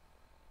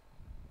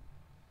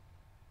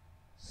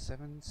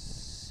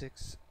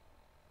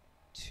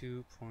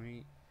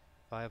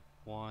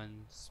 762.51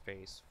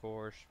 space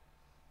 4.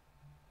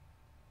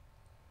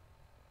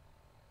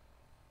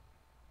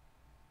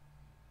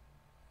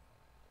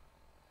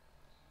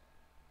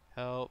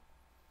 Help.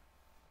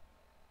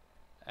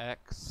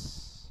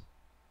 X.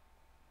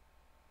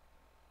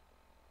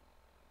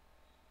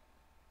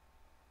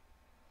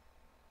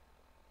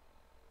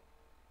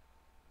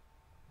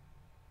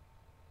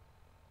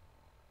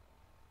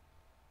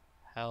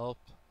 Help.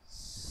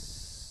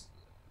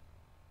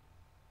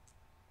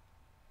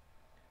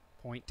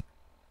 Point.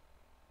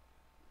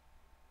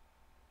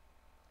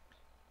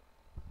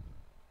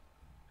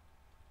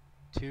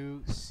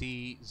 Two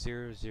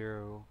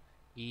C00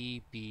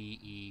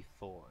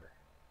 EBE4.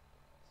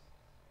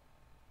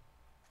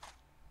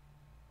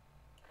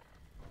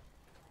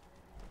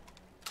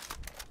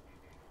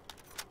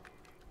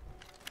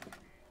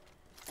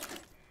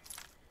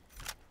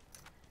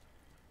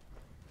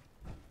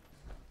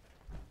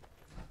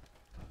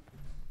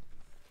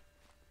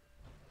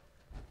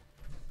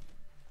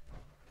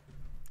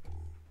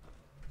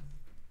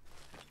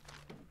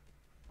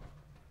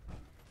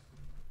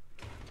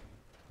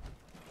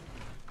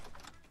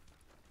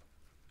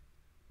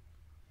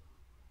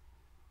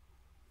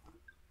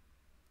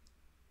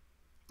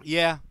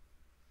 Yeah.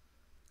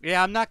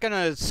 Yeah, I'm not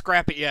gonna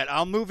scrap it yet.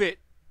 I'll move it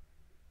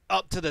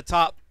up to the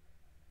top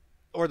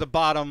or the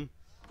bottom.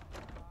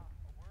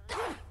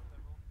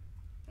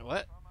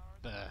 What?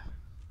 The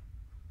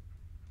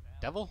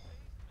devil?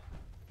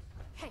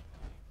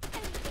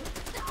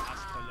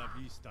 Hasta la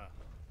vista.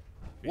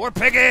 War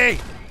Piggy! May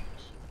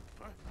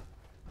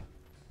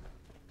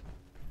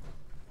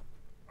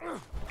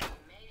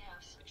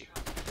have some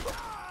trouble.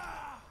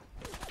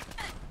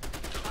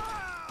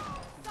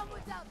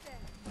 Someone's out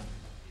there.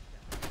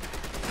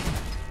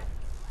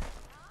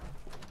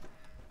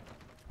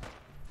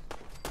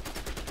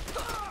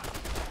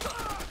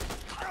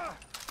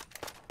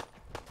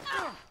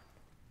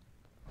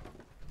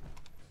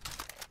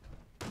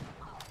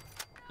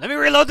 Let me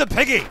reload the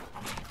piggy!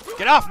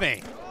 Get off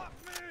me!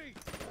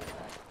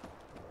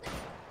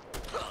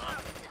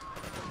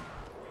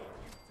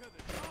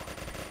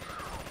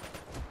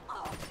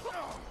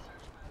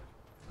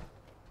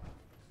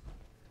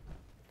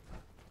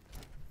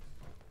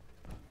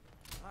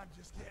 I'm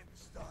just getting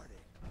started.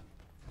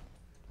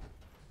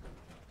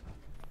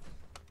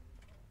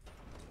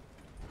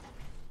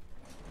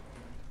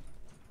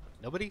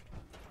 Nobody?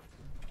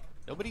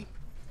 Nobody?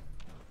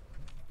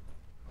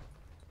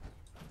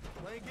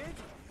 Playing games with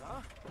me,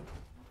 huh?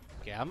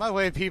 Get out of my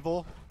way,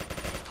 people.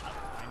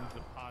 I'm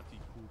the party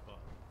pooper.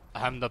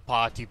 I'm the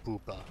party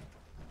pooper.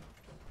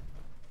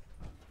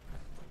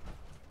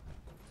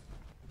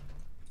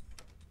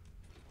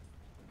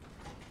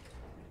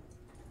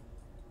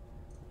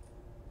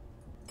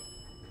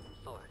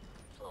 Fourth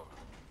floor.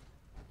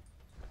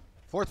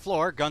 Fourth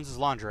floor, guns is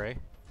lingerie.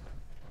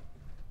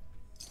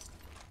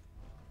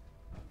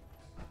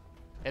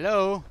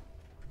 Hello?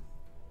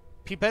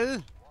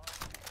 People?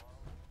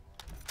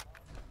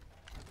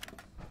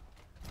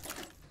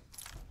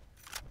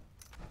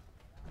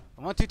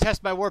 I want to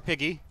test my war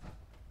piggy.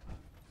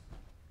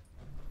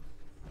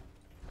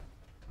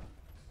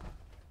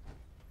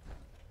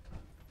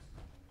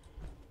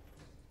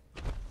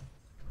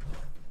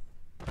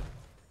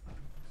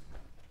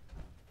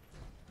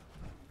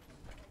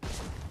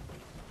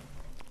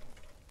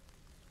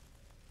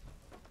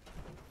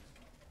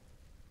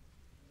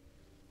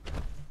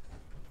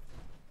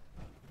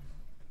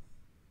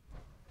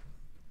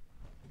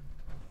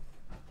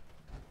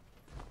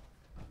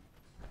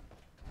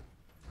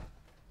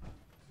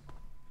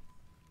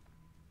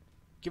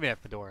 Give me that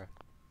fedora.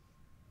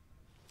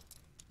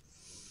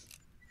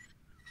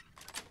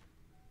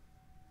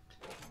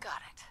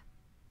 Got it.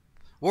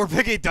 War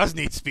piggy does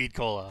need speed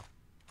cola.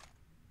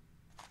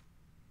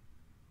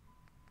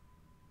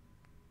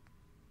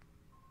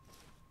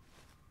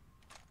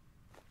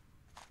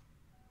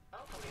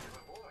 Hopefully the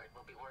reward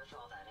will be worth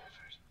all that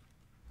effort.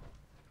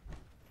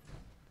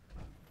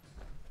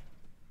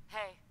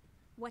 Hey,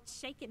 What's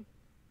shaking?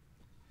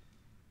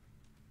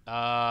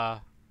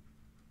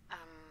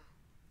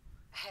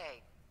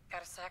 hey,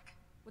 got a sec?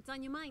 What's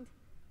on your mind?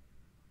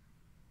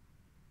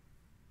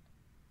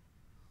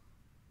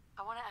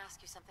 I want to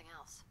ask you something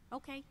else.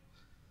 Okay.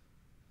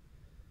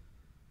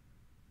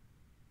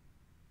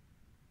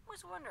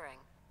 Was wondering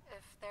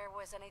if there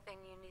was anything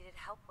you needed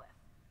help with.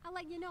 I'll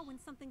let you know when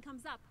something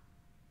comes up.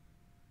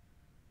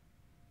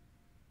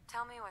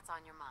 Tell me what's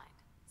on your mind.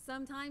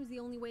 Sometimes the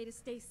only way to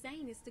stay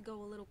sane is to go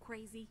a little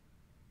crazy.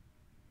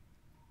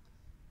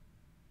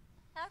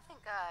 I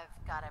think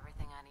I've got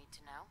everything I need to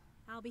know.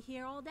 I'll be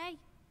here all day.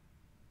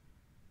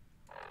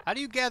 How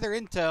do you gather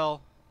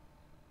intel?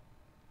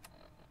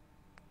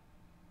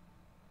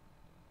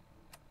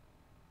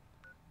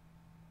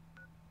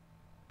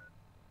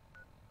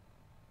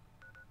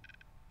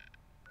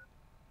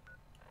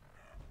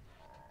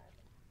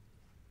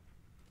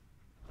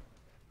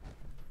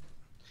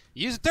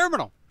 Use a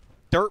terminal.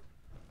 Derp.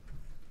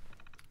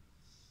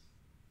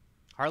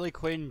 Harley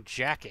Quinn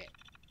jacket.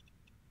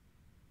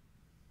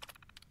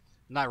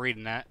 I'm not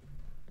reading that.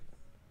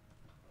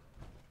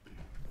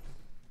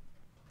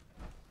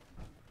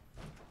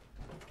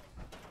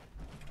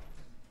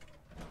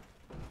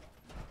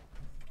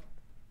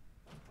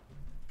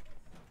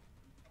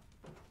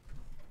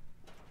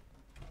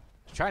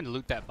 Trying to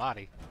loot that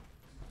body.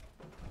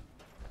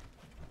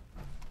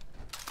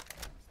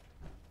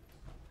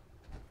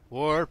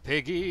 War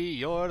Piggy,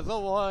 you're the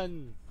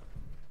one.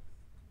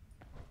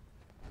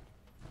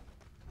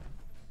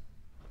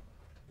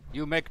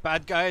 You make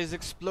bad guys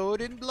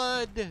explode in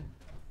blood.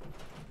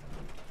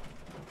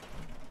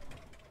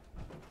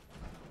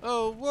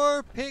 Oh,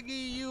 War Piggy,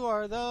 you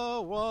are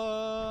the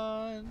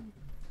one.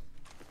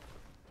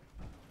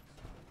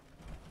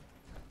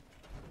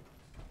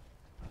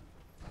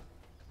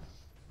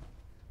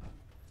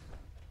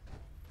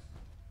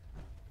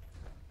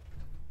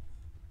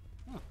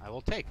 Oh, I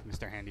will take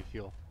Mr. Handy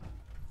Fuel.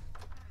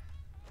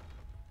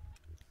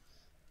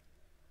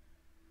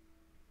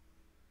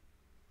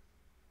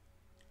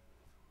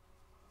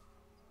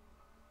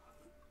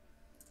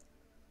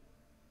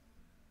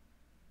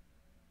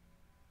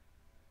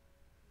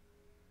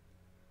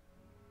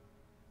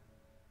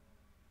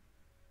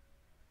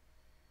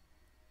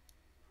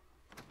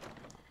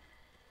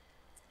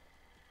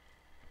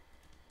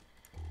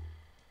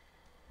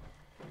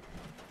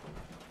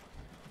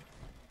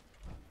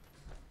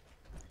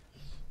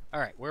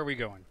 Alright, where are we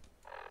going?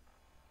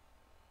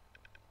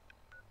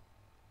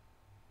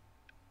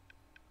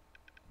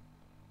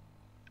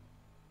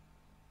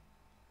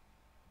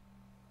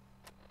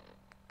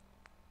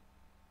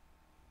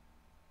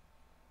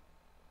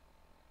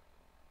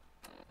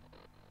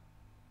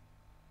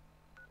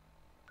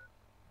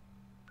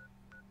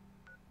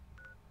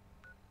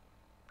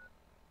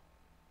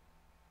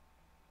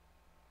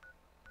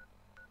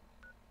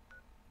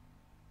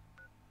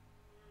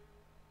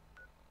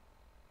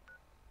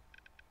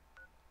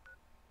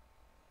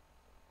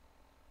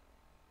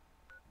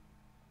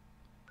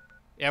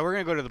 Yeah, we're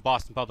gonna go to the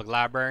Boston Public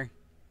Library.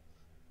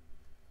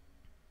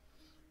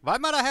 Why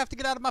might I have to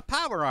get out of my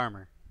power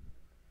armor?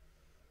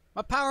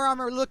 My power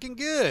armor looking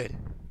good.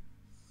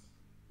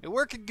 It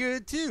working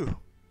good too.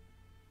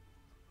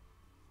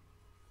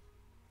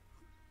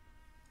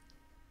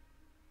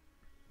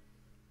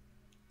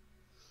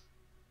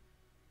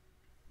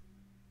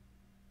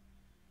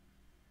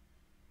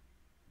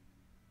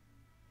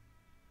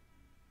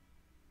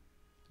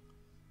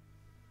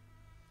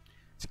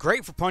 It's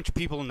great for punching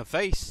people in the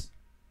face.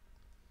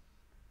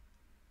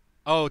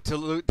 Oh, to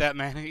loot that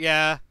man.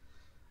 Yeah.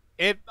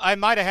 I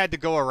might have had to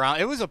go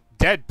around. It was a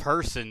dead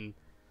person.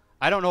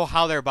 I don't know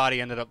how their body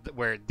ended up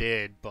where it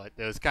did, but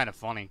it was kind of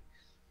funny.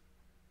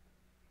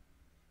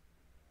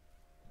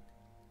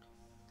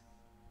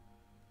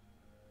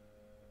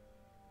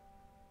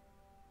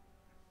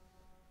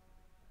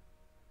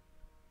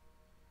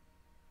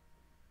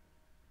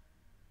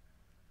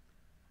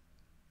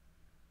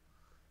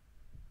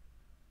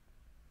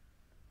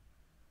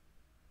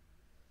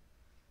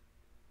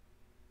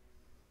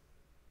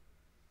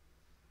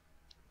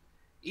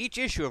 Each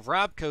issue of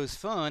Robco's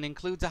Fun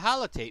includes a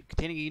holotape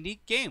containing a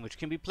unique game which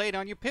can be played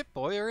on your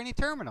Pip-Boy or any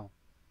terminal.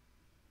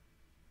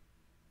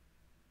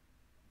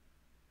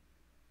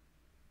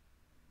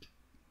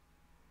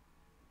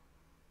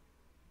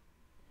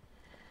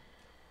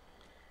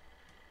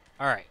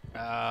 Alright,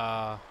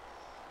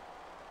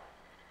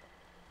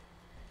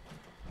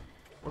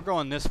 we're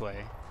going this way.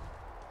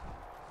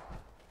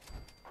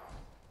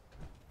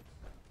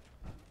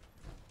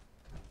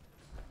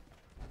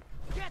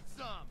 Get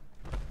some!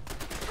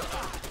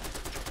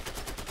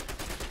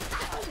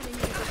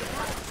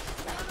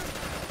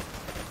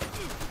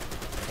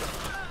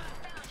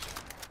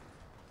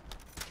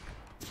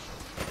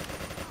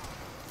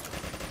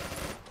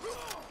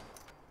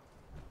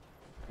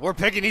 War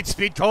Piggy needs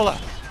speed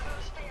cola.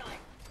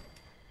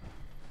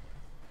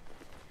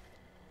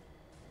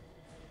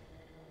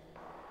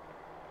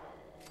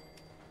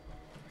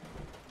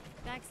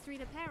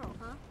 Backstreet Apparel,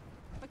 huh?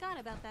 Forgot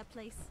about that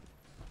place.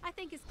 I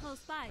think it's close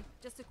by,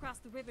 just across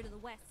the river to the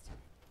west.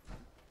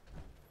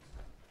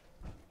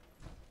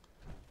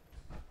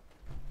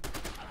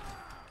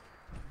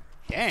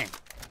 Dang.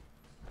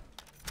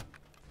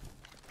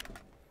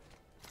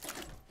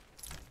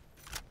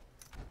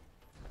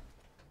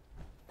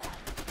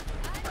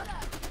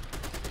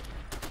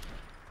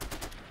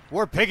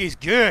 War Piggy's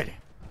good.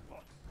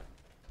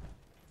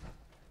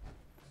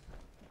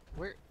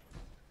 Where?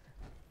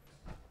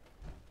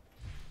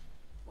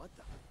 What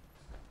the?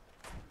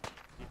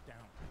 Get down.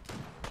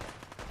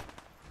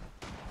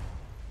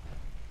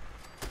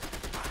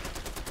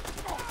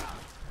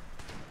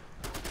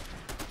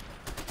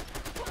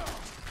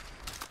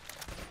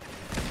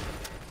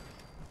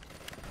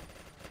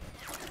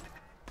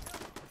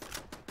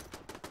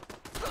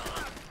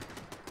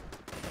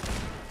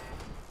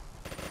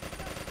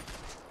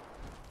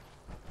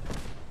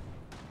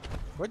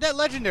 Where'd that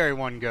legendary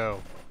one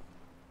go?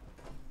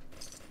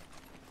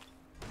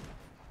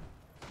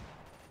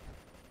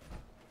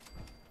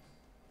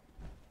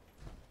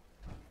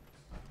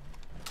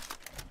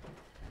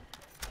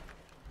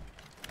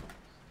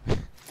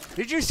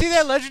 Did you see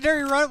that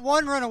legendary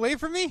one run away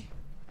from me?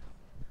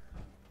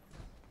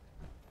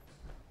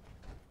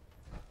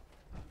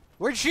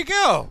 Where'd she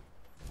go?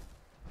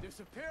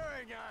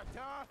 Disappearing,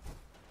 huh?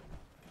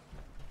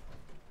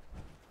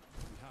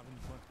 We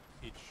haven't, but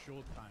it's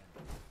showtime.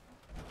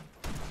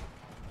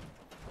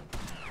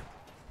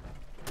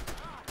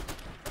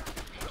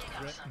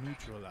 Threat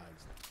neutralized.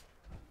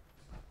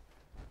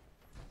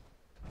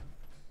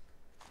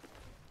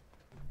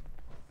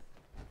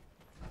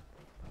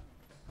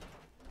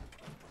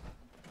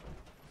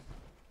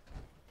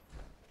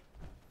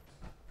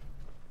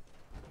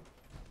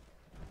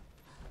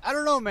 I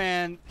don't know,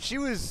 man. She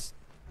was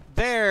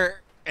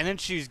there, and then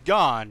she's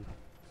gone.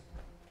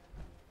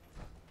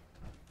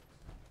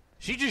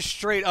 She just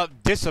straight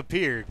up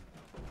disappeared.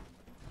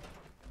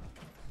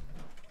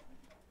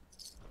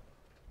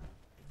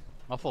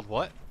 Muffled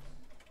what?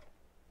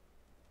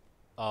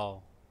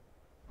 Oh.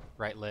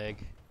 Right leg.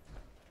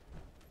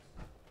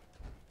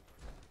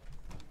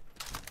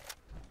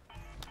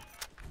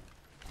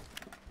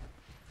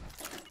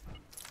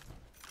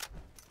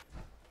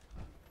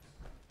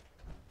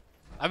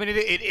 I mean,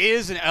 it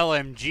is an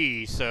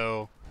LMG,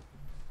 so...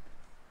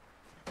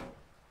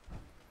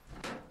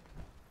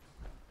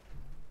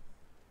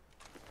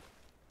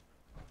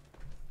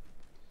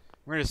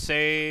 We're gonna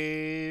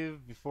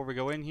save before we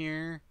go in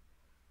here.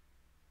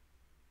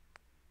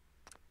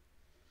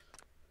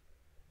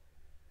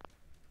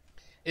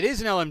 It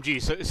is an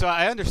LMG, so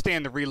I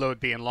understand the reload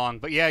being long,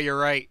 but yeah, you're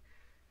right.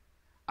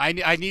 I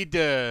need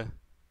to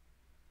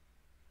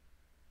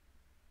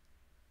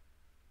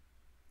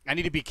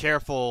be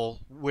careful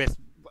with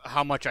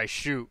how much I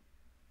shoot.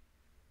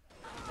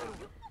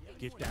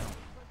 Get down.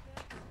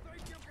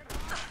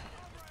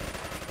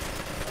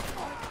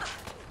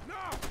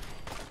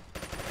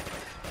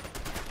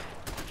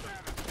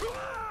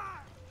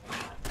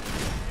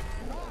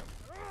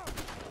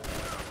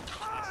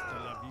 Hasta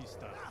la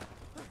vista,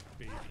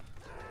 baby.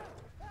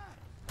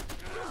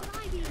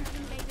 Try being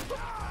intimidated.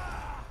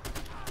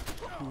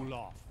 Cool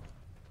off.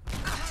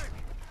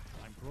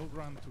 I'm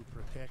programmed to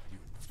protect you.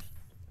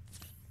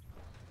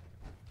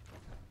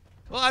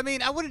 Well, I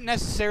mean, I wouldn't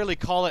necessarily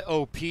call it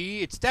OP.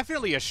 It's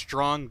definitely a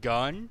strong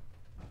gun.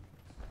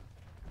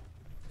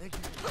 Think you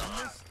can win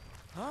this?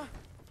 Huh?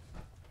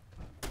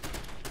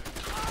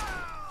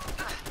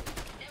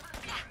 Never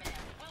fear, man.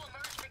 We'll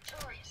emerge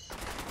victorious.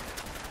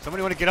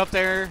 Somebody want to get up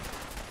there,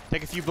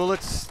 take a few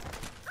bullets?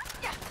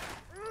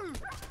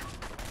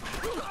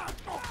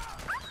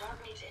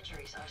 Rodney's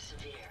injuries are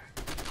severe.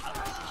 I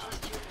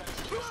suggest you guys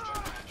to a step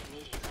back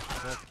immediately.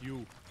 Fuck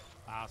you,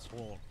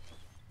 asshole.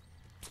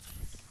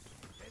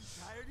 Getting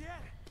tired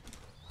yet?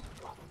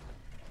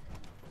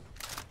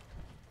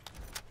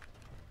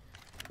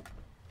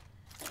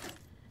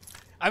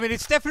 I mean,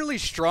 it's definitely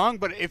strong,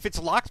 but if it's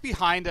locked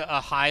behind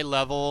a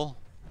high-level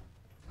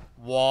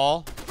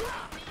wall...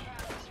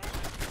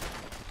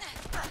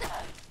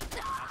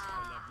 Hasta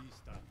la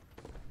vista,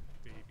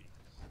 baby.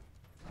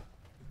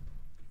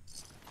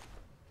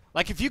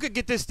 Like, if you could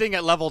get this thing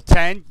at level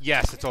 10,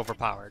 yes, it's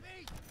overpowered.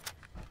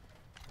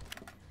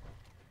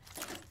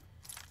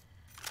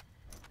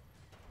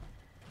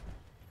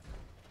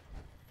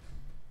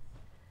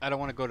 I don't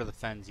want to go to the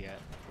fens yet.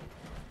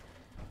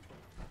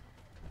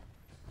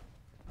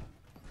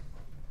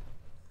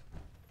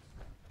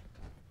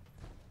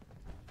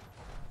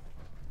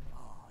 Oh,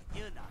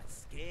 you're not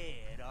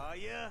scared, are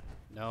you?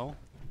 No,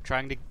 I'm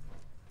trying to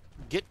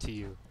get to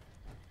you.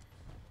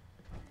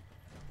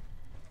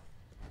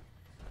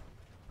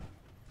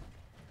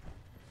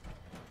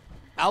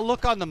 I'll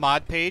look on the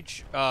mod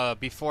page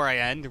before I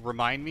end,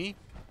 remind me.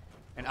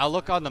 And I'll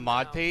look on the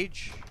mod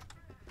page.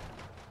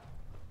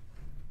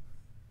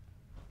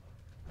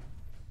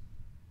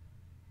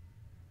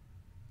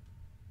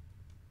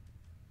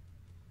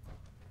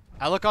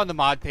 I look on the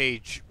mod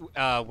page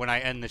when I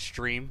end the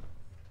stream.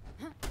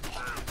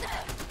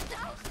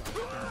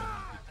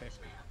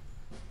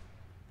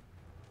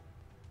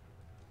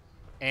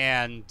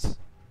 And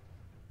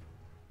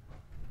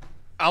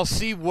I'll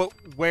see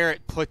where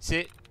it puts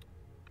it.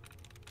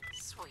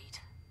 Sweet.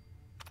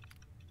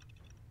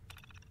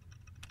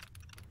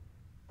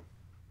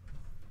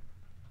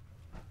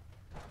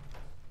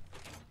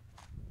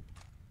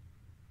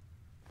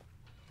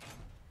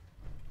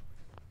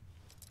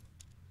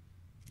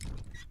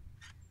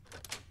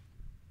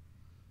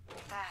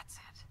 That's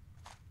it.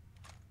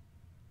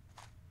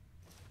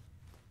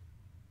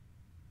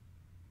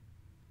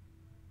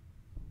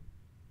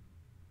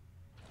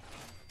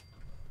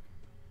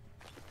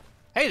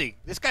 Hey,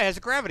 this guy has a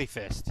gravity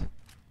fist.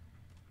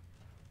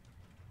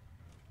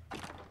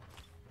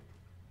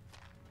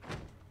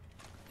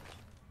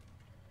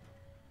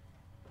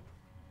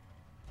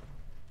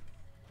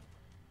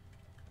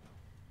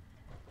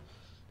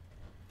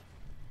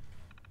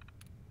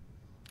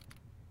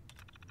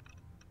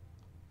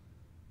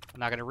 I'm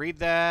not gonna read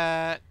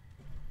that.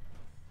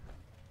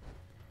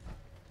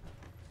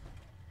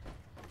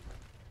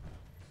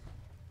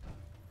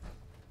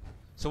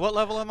 So what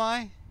level am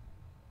I?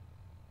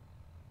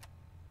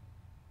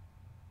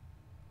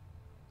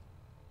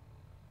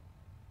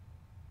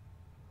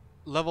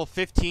 Level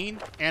 15,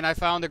 and I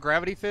found a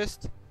gravity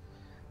fist.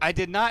 I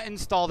did not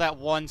install that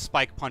one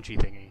spike punchy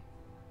thingy.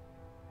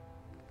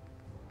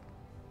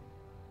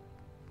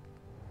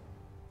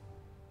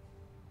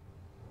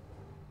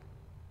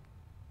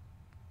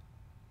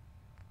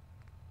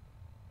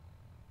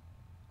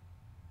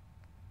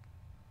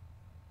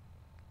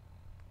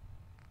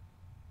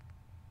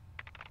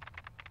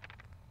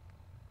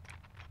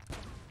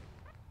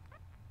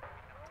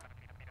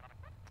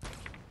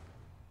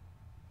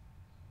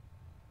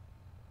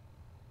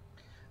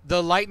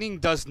 The lightning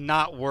does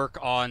not work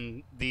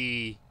on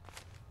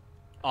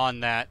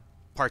that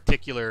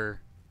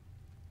particular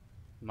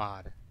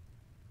mod.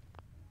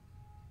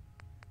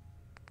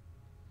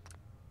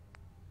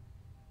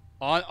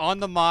 On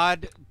the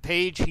mod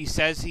page, he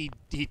says he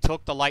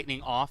took the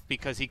lightning off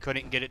because he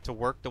couldn't get it to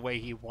work the way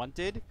he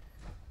wanted.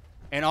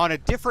 And on a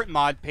different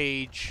mod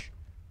page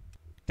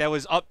that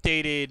was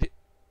updated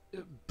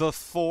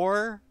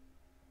before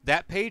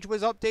that page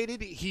was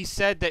updated, he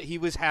said that he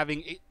was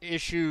having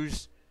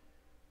issues,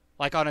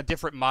 like on a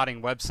different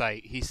modding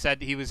website. He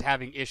said he was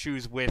having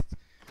issues with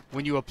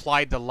when you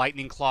applied the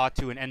lightning claw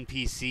to an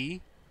NPC,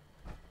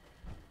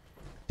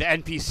 the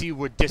NPC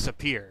would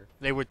disappear.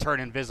 They would turn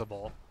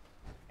invisible.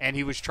 And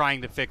he was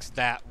trying to fix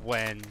that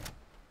when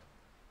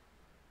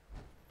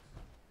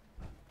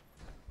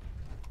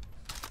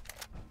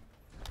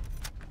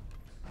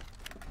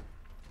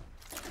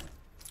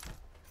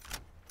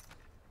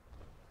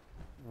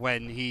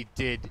he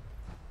did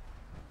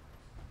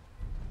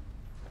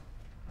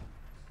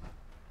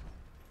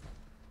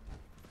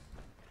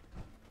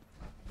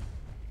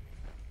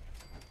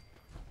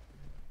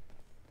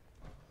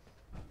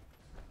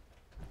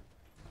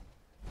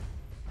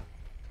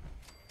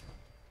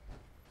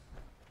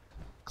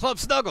Club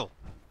Snuggle.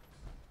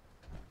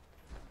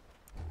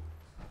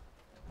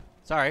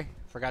 Sorry,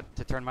 forgot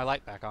to turn my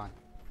light back on.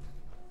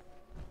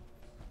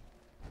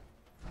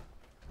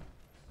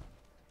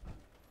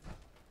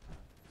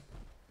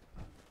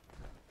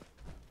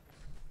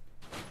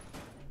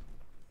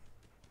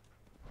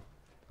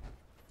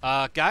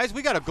 Guys,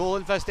 we got a ghoul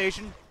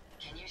infestation.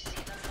 Can you see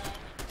them then?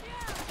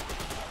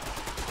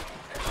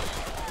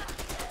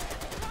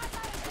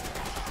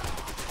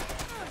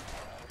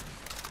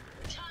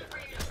 Time for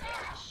you to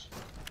perish.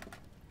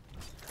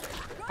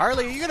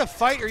 Harley, are you gonna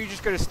fight or are you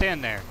just gonna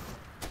stand there?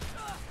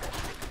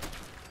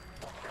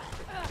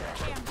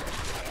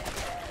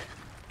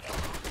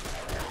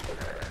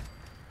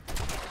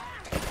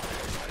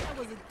 That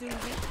was a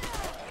doozy.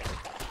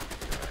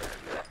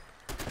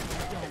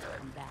 Don't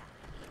come back.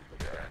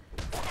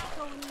 Stop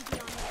going easy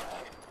on me.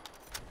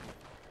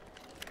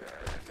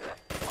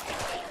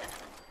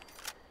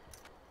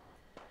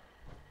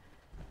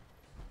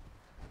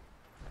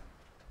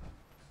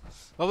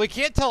 Well, we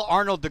can't tell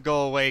Arnold to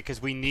go away because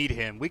we need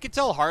him. We could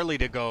tell Harley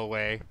to go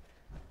away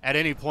at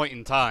any point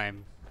in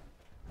time.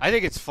 I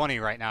think it's funny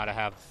right now to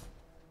have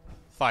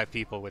 5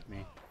 people with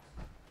me.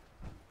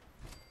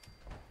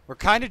 We're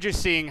kind of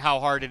just seeing how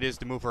hard it is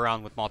to move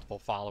around with multiple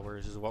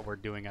followers is what we're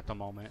doing at the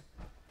moment.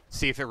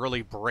 See if it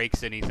really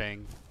breaks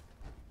anything.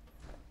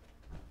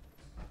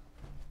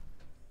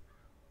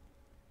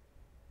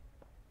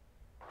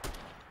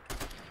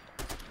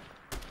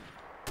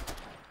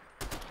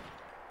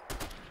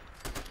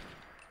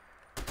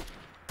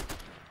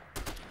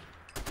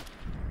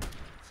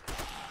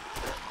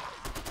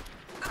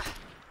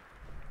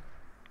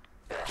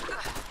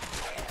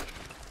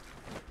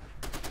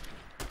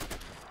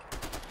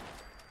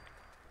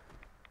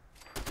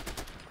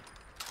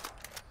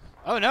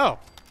 Oh no!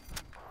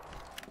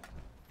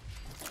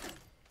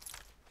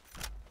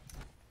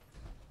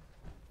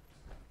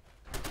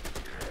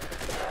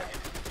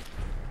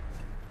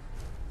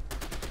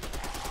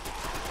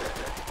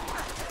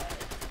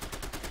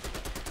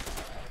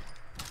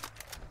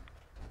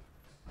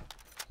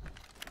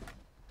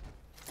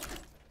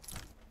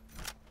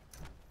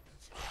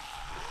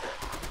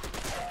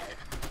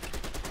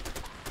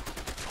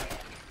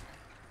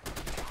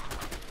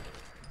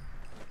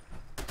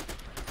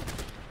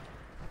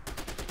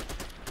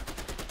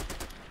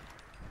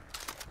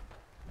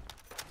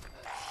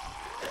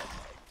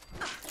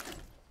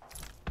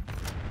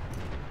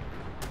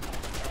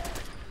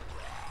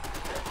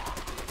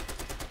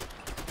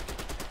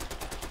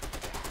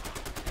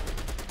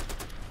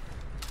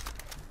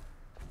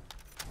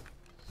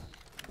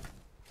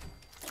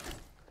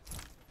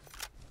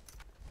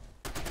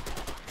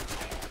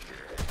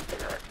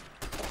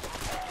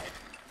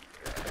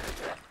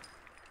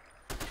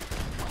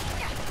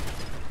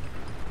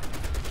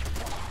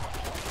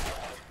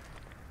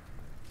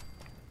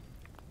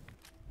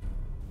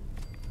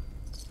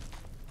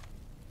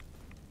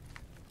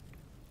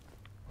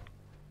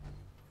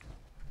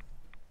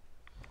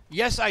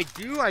 Yes, I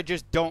do. I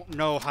just don't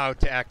know how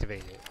to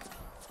activate it.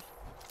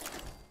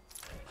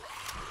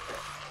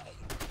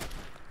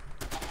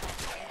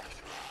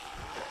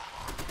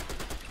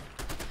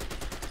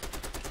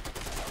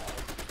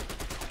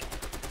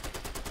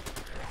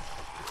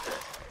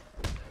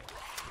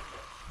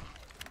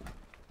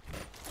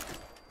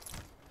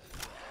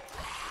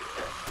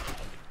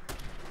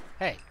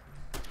 Hey.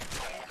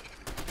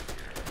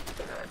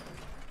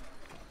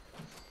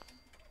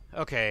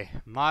 Okay,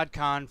 mod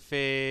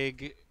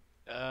config.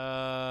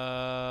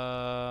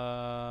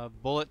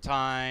 Bullet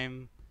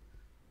time.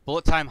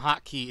 Bullet time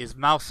hotkey is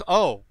mouse.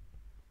 Oh.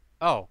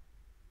 Oh.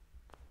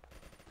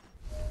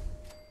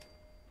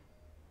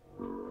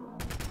 I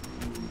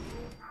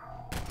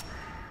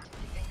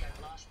think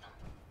I've lost them.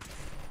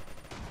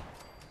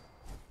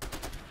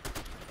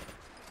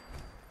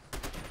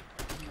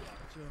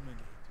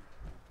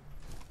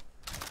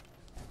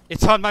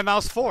 It's on my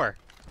mouse 4.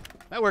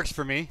 That works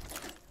for me.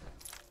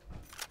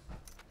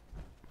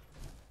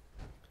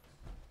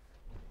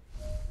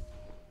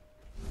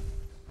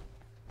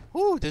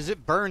 Whoo, does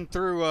it burn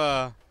through, We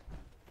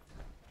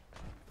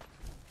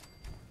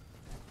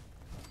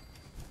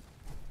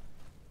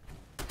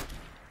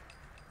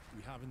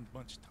haven't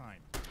much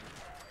time.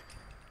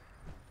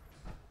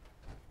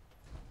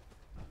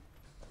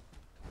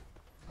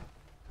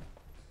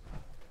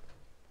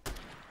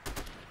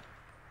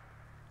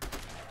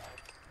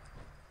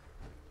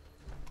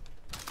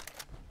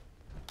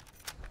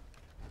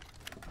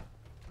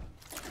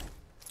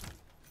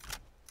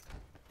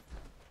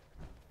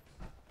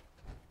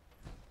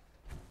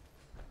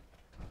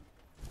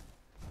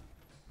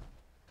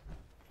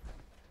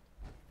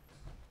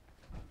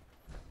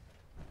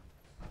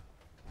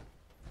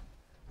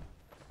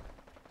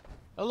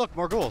 Oh look,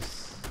 more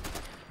ghouls.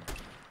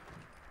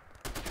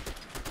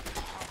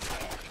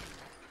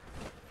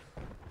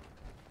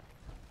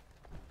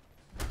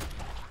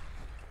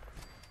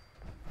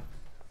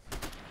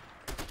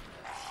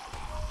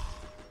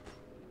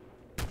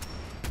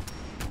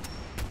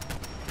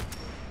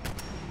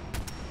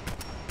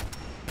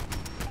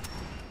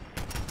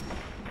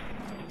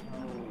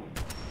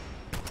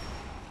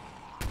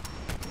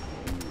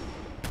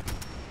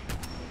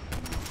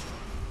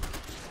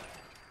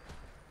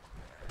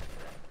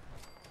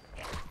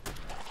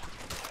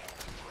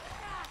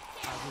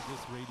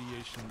 Hazardous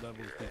radiation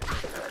levels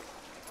detected.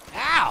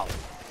 Ow!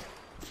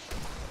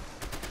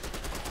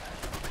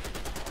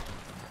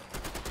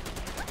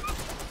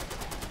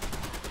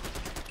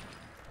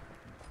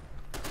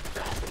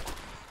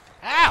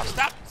 Ow!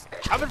 Stop!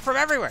 It's coming from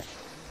everywhere!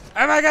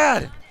 Oh my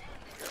god!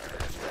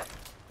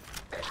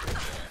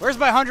 Where's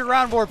my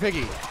 100-round war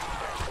piggy?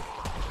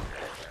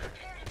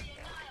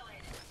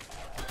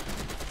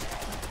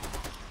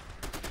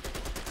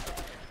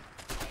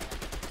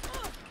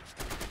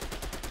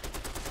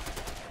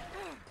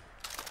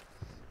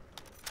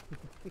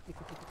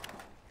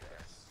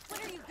 When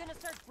are you gonna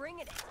start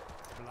bringing it?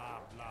 Blah,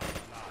 blah, blah.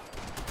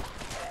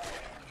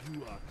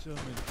 You are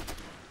terminated.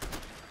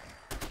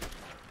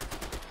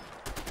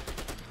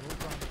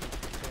 Program to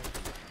protect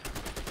you.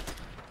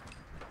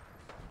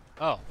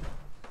 Oh.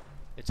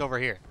 It's over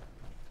here.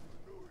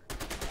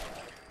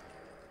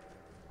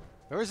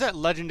 Where's that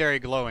legendary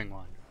glowing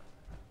one?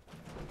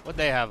 What'd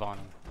they have on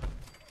them?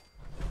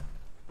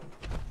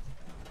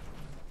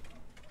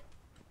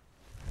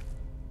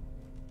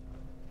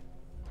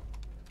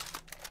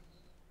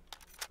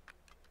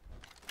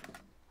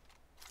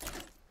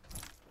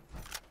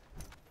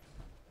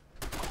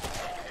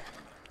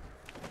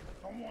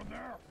 Someone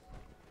there!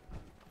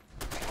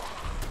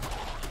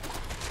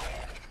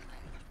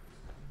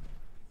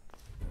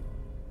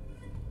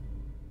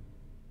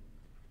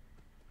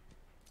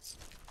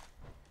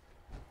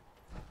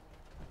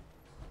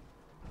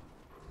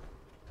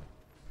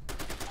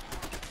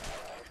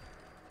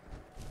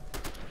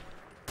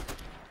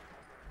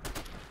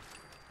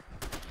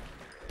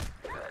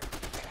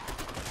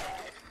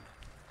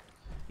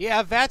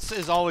 Yeah, VATS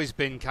has always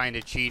been kind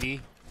of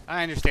cheaty.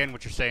 I understand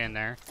what you're saying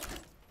there.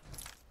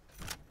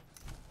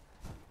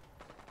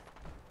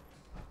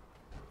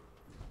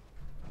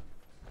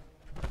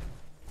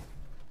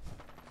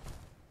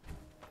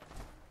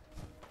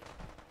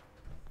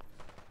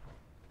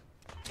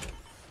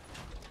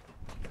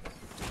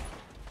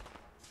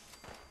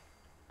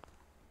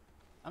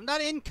 I'm not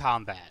in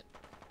combat.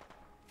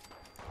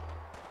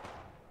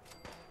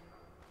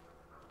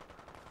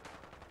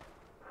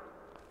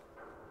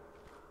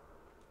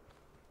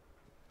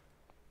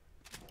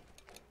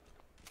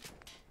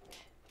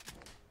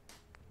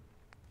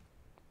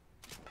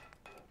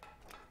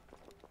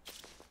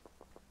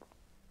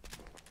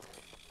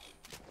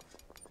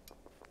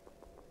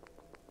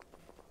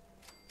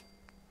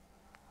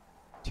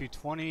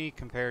 $220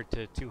 compared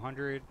to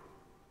 $200.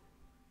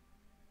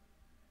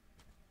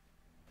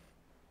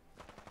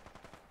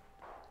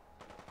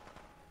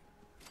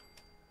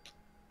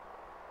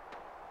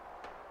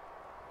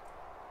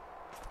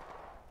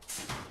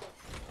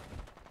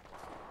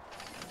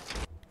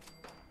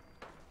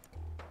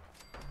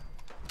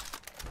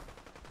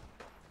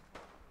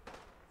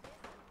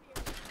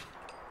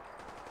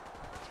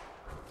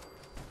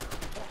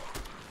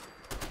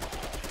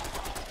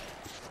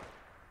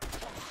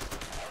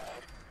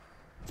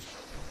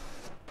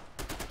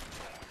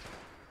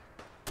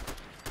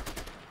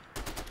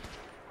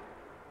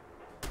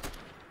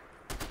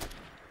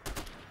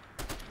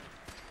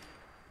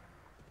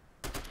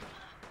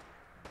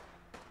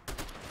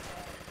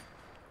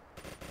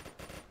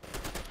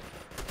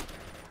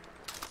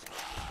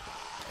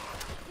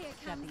 Here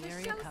Got comes the the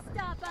area covered.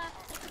 showstopper.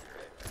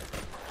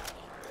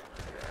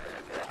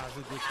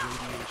 Hazardous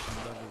radiation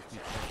levels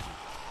detected.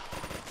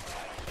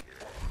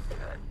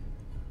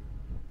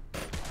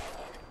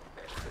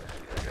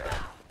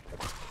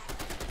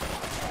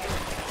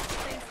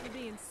 Thanks for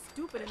being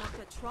stupid enough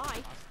to try.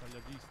 Hasta la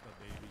vista,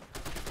 baby.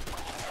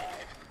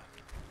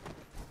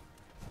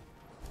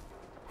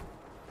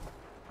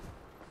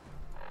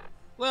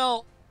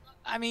 Well,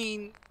 I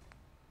mean,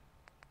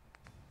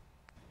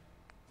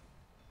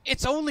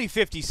 it's only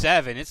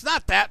 57. It's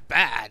not that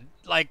bad.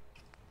 Like,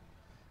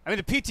 I mean,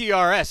 the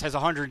PTRS has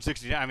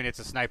 160. I mean, it's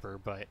a sniper,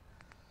 but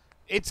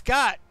it's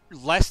got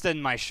less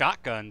than my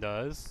shotgun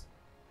does.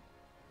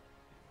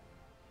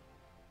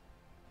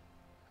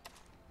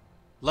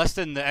 Less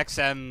than the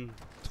XM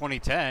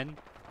 2010.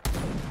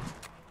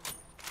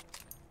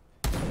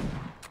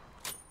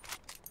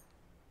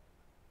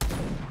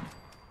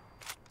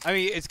 I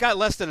mean, it's got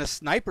less than a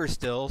sniper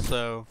still,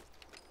 so...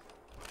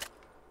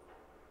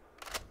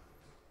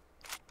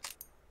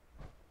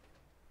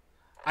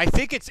 I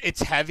think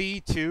it's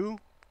heavy, too.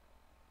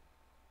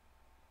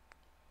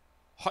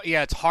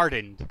 Yeah, it's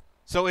hardened.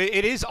 So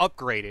it is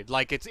upgraded.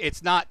 Like,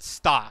 it's not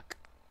stock.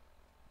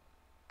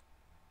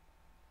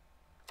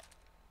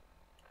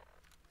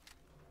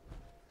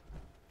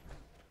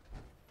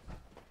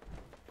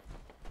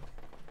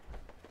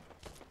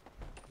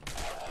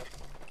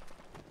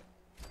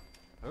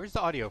 Where's the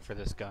audio for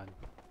this gun?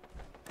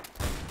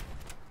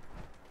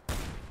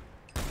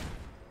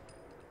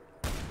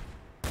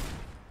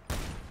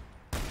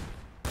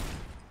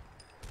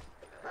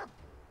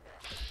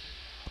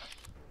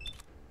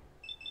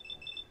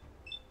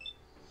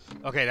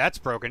 Okay, that's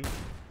broken.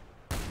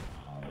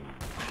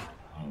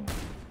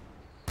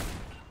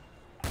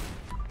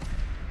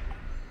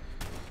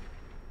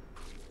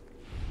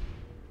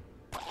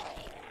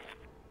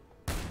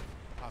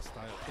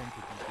 Hostile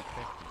entity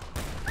detected.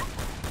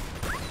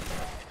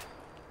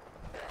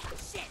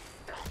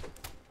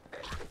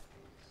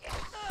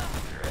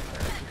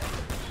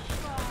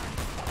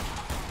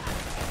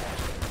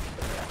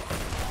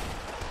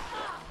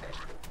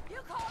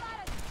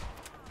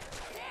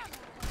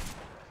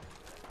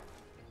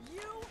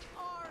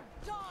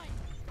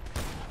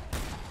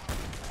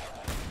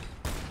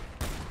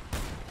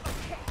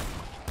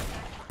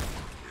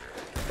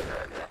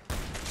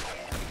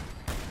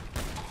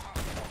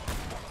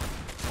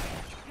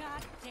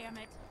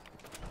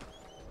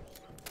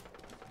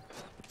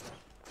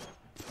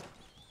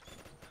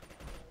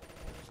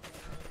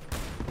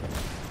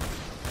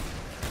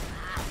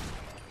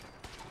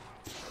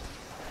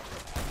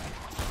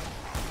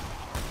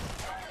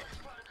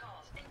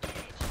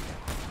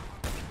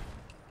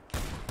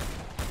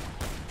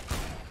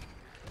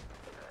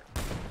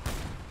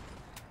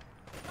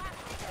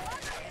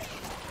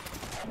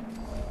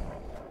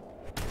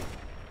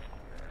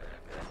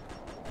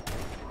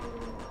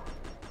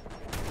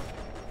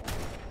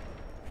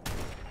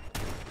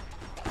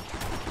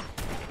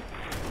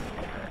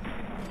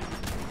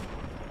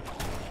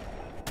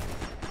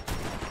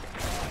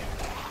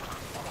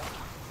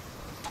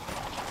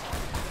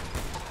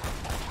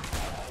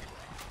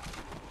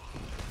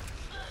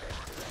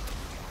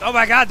 Oh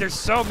my god, there's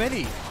so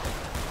many!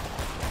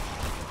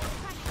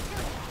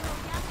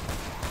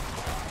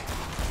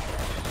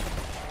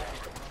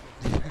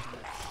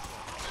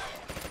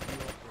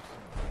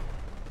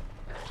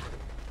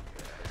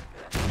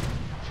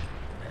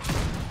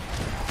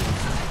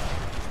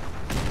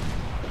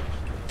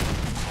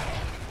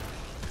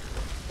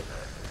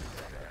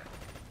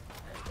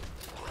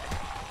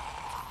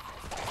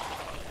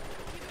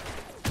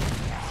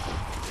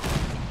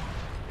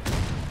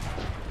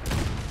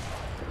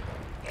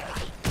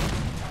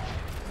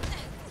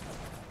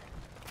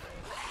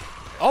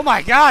 Oh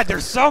my god,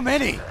 there's so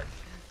many!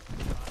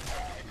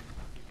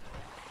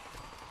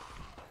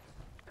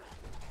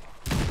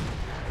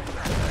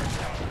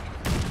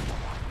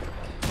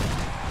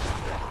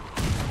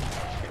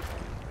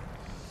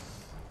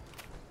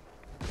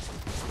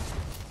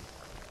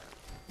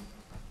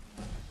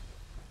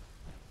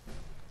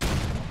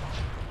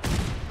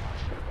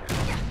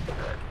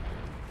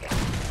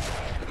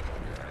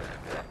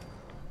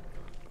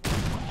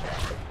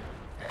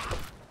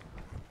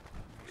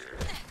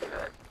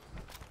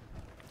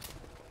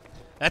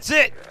 That's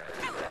it!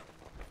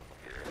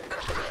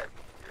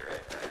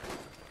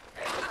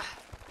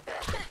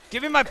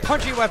 Give me my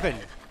punchy weapon!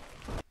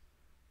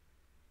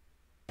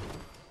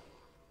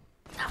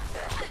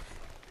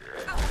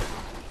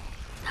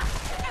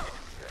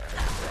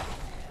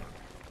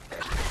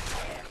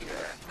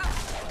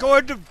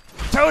 Going to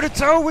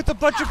toe-to-toe with a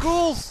bunch of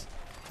ghouls!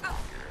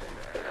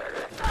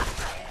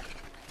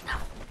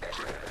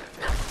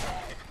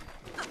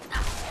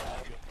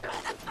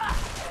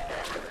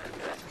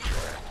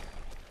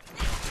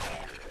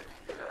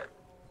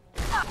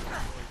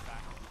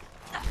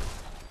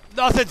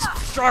 Nothing's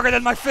stronger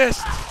than my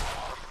fist!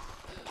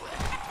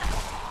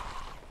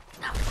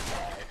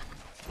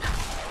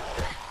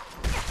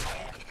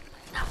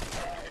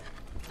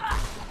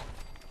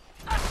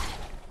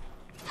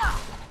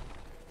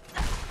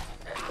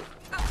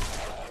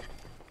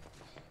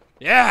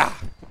 Yeah!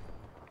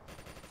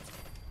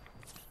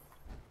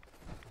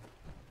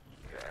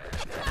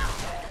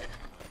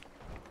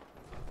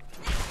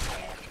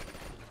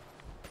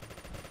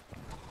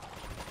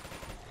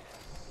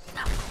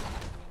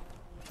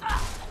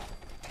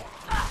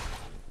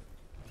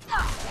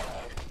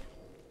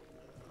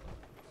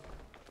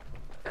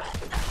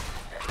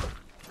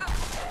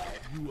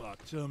 You are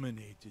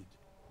terminated.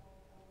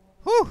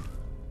 Whew!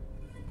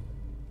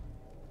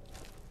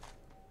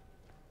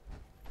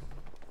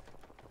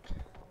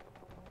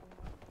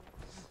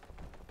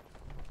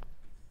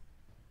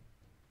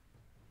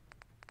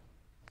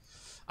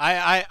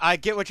 I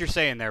get what you're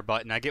saying there,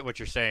 Button. I get what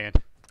you're saying.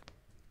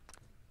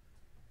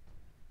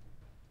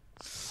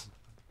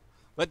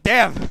 But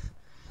damn,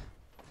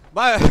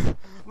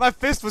 my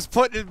fist was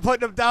putting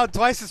them down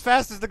twice as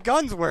fast as the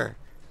guns were.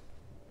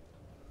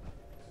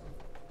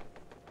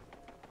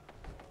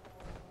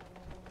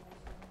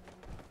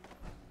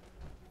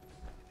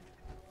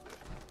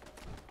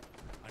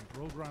 I'm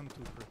programmed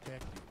to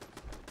protect you.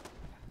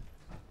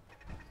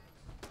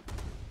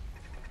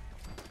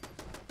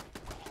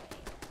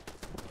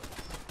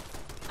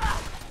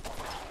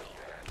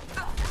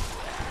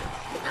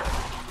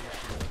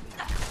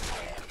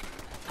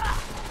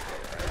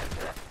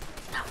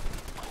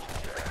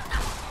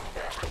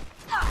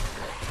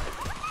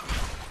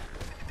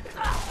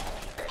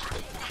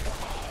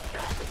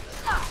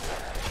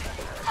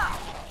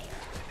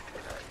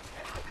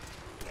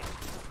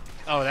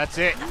 Oh, that's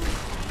it.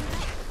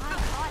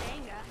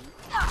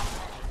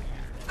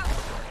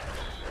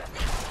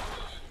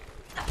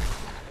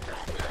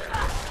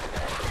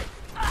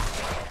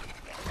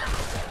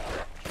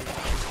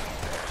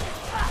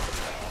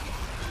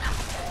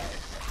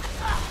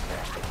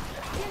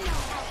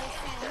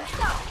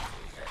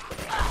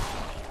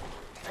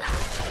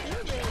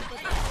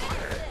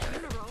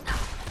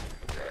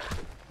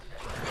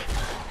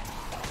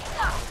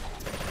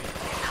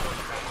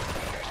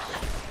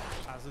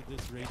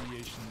 Hazardous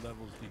radiation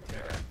levels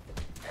detected.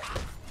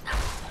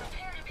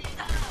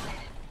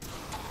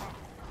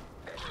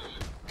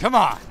 Come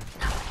on.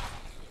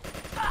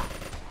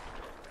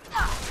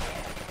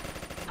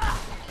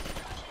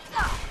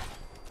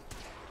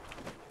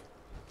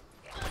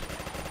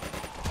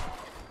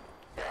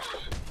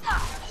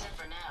 Except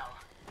for now,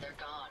 they're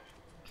gone.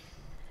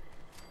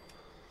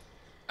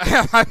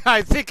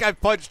 I think I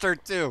punched her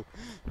too.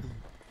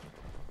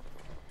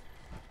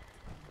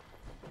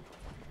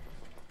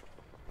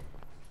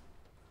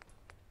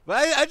 But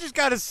I just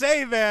gotta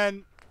say,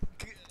 man,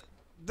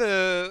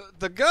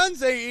 the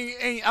guns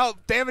ain't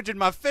out damaging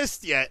my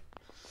fist yet.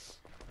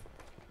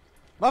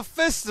 My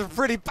fists are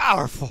pretty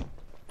powerful.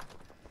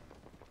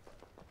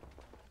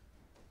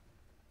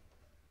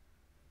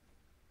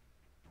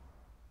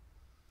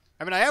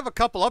 I mean, I have a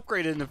couple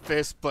upgraded in the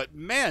fist, but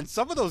man,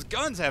 some of those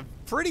guns have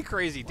pretty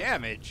crazy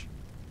damage.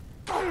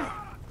 You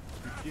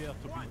dare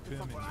to be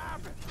terminated.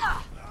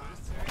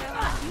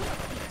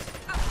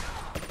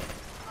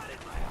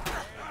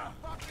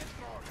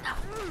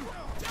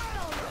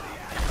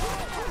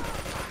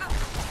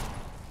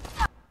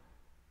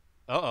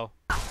 Uh-oh.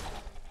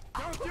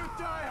 Don't you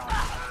die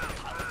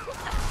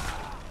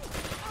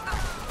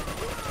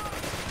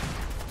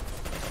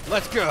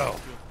Let's go.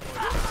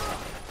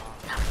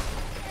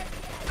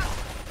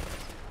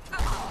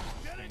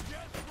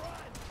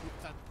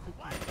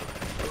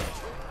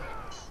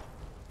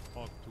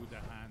 Talk to the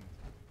hand.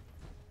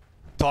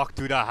 Talk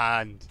to the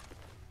hand.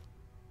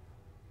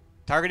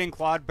 Targeting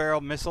quad barrel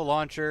missile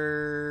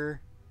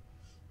launcher.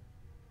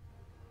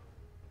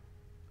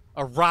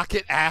 A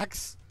rocket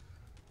axe?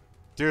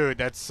 Dude,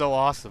 that's so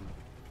awesome.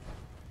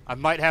 I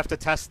might have to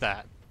test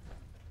that.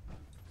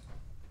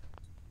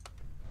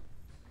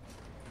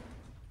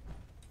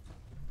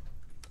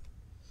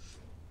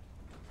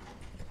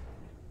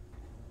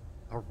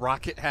 A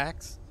rocket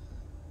axe?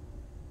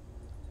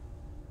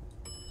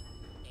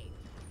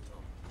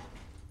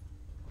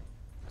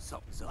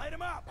 Something's light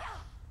him up.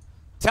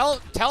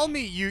 Tell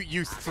me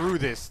you threw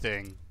this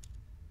thing.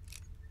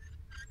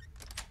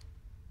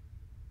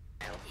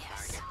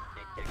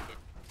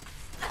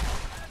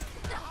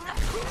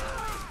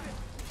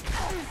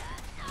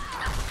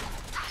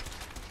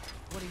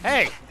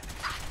 Hey!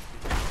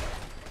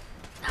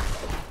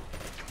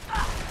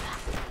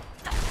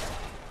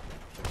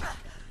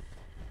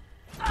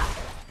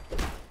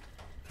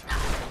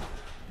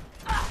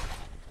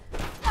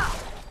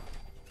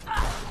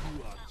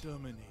 You are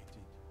terminated.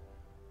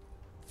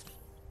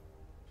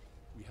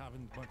 We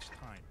haven't much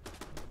time.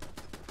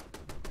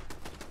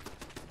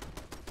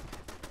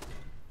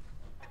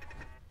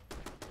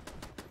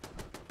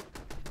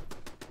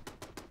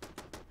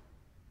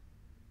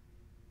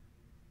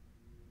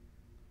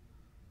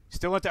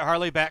 Still want that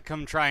Harley back?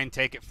 Come try and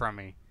take it from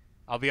me.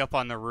 I'll be up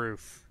on the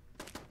roof.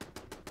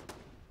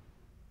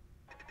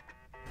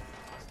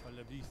 Hasta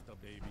la vista,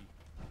 baby.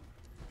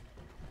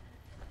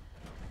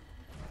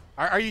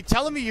 Are you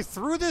telling me you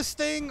threw this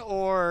thing,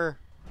 or...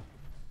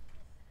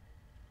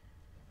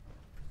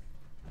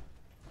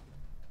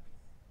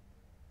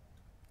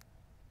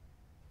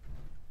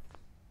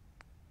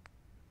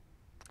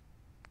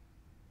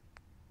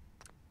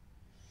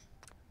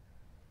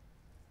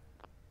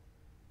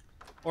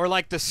 Or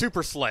like the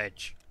super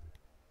sledge?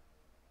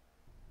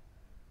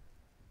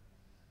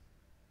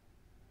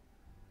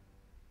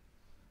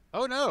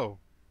 Oh no.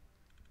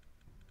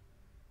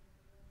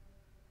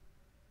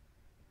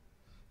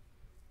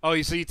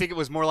 Oh, so you think it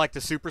was more like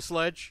the super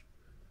sledge?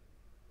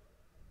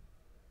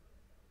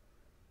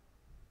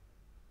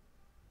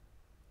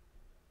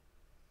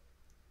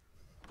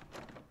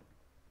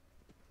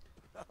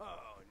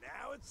 Oh,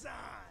 now it's on.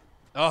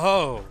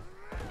 Oh.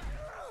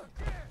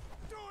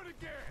 Do it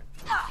again.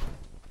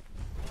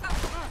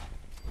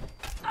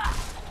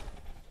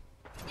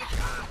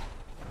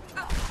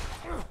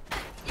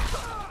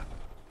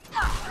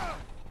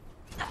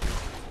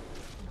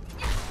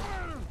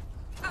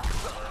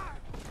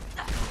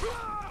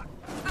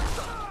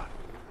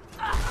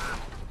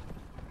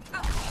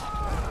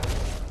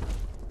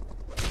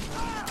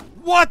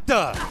 What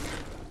the?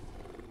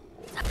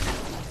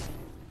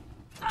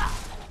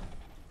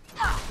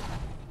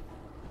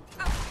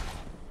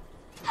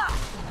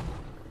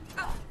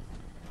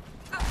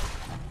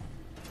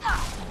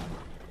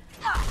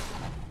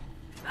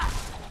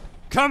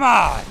 Come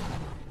on!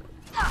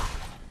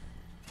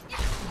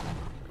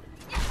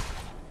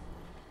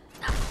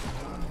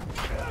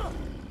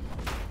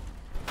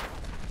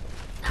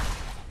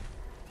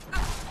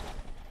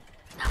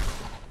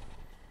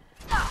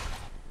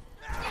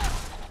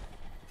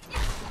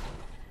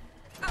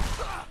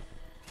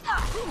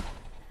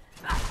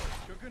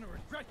 You're gonna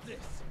regret this.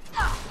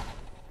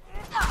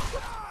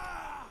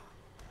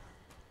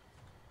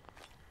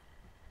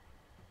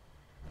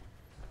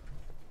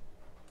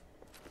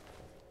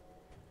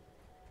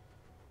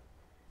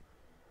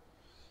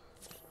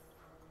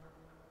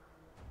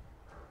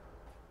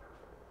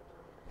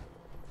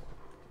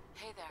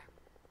 Hey there.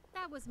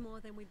 That was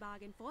more than we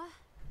bargained for.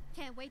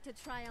 Can't wait to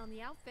try on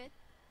the outfit.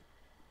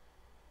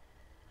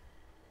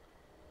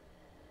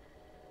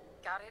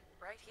 Got it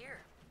right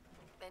here.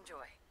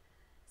 Enjoy.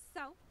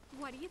 So,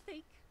 what do you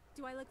think?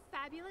 Do I look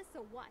fabulous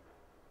or what?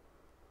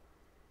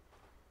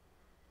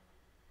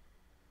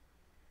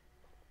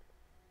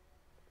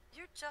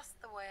 You're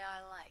just the way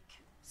I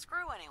like.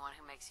 Screw anyone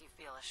who makes you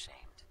feel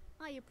ashamed.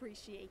 I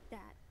appreciate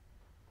that.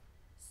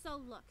 So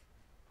look,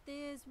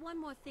 there's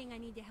one more thing I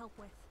need your help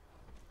with.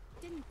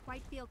 Didn't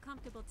quite feel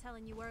comfortable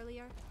telling you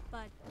earlier,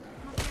 but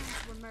my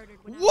parents were murdered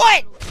when I was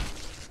little.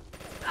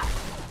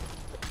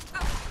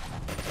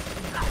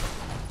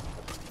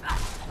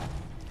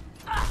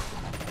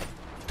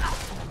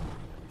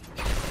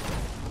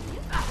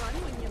 It's fun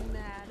when you're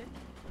mad.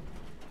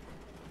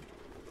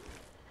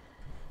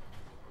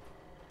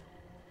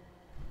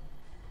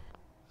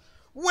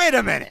 Wait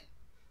a minute!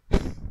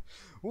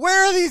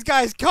 Where are these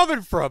guys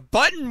coming from?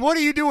 Button, what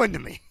are you doing to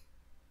me?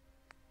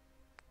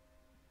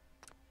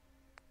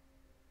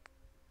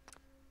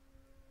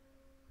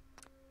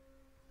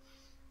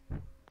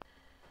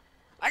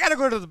 I gotta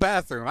go to the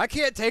bathroom. I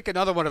can't take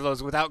another one of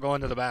those without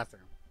going to the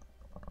bathroom.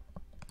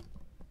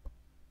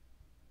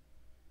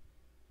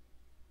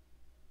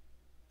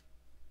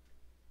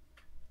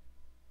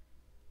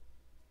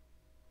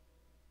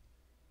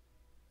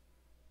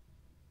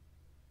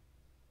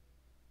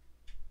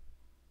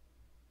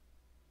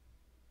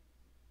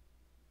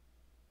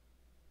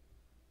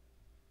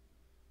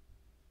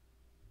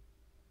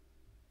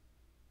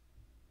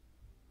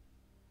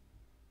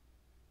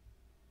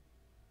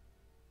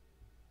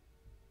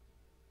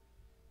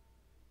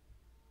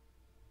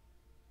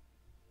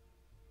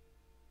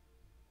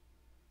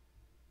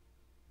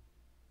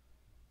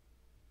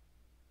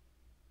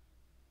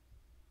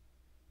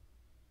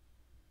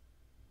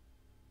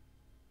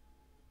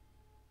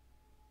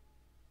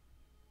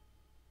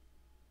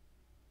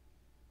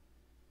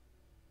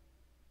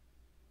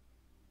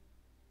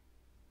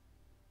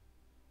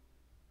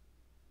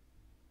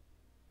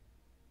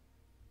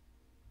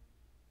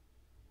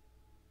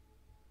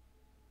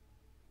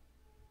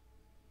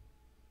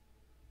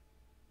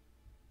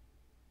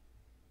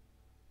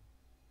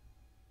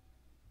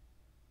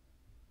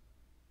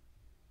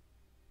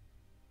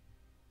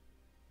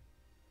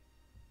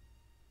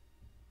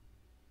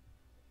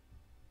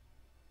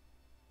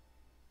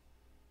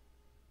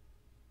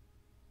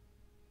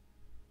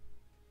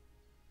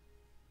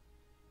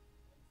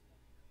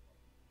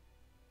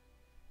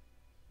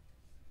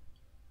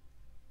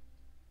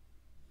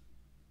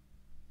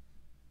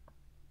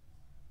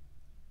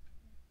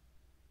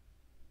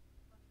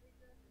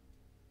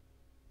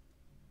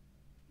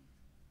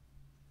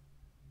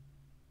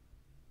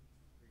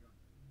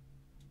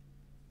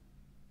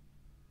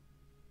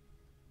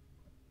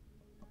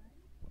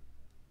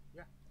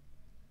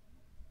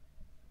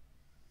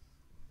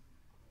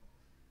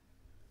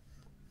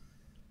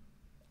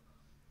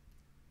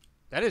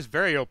 That is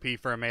very OP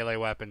for a melee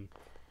weapon.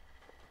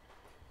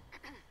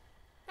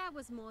 That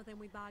was more than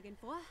we bargained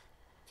for.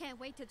 Can't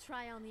wait to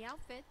try on the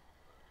outfit.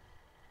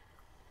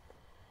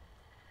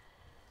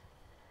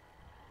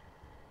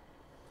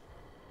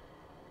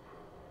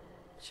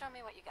 Show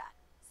me what you got.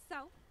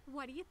 So,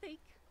 what do you think?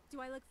 Do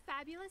I look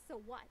fabulous or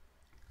what?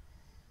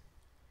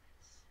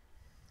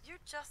 You're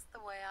just the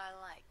way I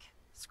like.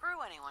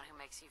 Screw anyone who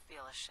makes you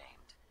feel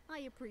ashamed.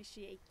 I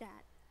appreciate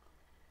that.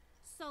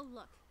 So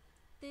look,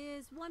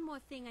 there's one more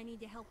thing I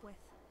need your help with.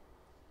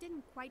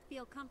 Didn't quite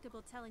feel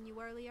comfortable telling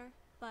you earlier,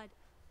 but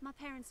my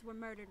parents were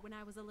murdered when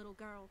I was a little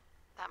girl.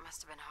 That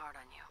must have been hard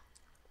on you.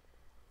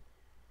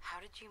 How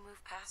did you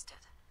move past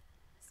it?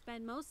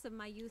 Spent most of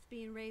my youth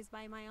being raised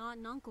by my aunt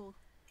and uncle.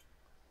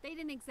 They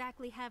didn't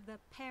exactly have the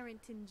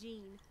parenting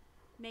gene.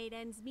 Made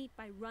ends meet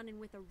by running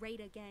with a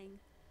raider gang.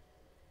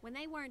 When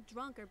they weren't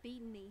drunk or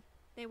beating me,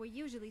 they were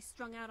usually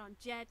strung out on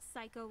Jet,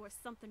 Psycho, or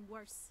something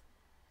worse.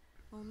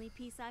 Only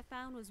peace I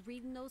found was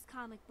reading those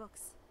comic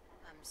books.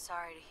 I'm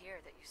sorry to hear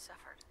that you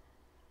suffered.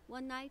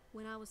 One night,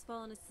 when I was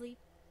falling asleep,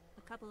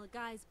 a couple of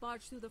guys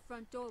barged through the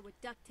front door with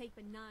duct tape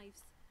and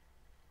knives.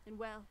 And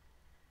well,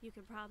 you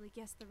can probably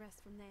guess the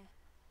rest from there.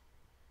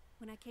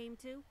 When I came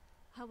to,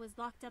 I was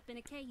locked up in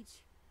a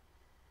cage.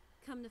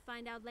 Come to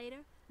find out later,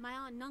 my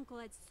aunt and uncle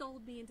had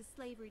sold me into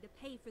slavery to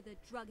pay for their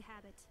drug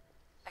habit.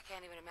 I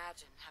can't even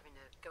imagine having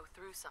to go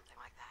through something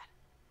like that.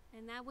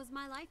 And that was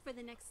my life for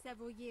the next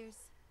several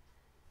years.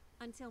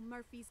 Until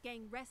Murphy's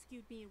gang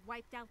rescued me and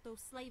wiped out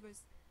those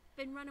slavers.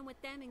 Been running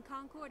with them in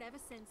Concord ever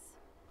since.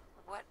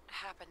 What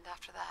happened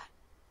after that?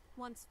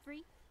 Once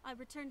free, I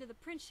returned to the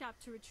print shop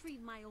to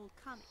retrieve my old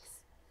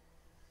comics.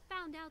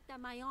 Found out that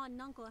my aunt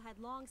and uncle had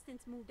long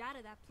since moved out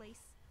of that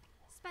place.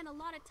 Spent a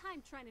lot of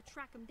time trying to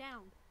track them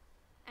down.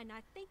 And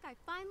I think I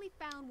finally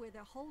found where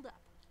they're holed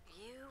up.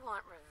 You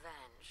want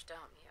revenge,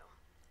 don't you?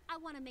 I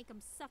want to make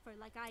them suffer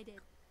like I did.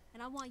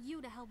 And I want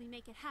you to help me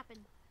make it happen.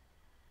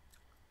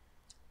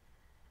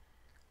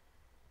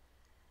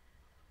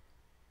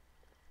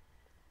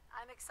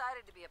 I'm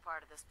excited to be a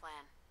part of this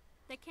plan.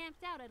 They're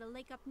camped out at a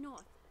lake up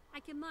north. I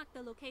can mark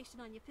the location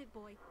on your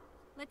Pip-Boy.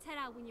 Let's head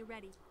out when you're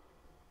ready.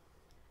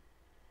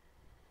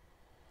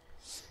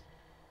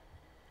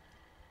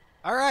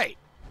 All right.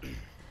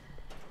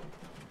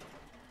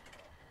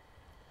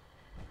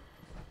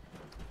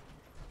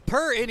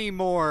 Per any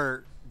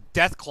more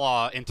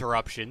Deathclaw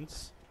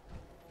interruptions,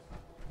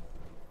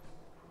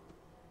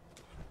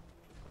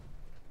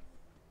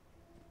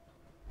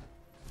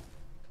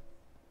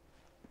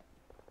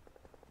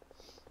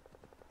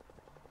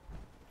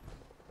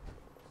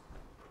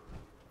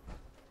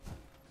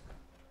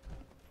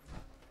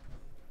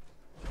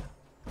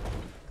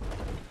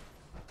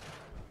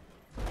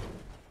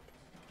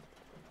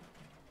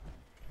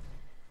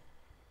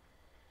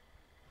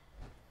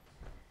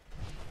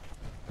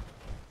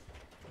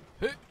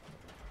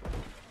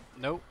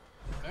 nope.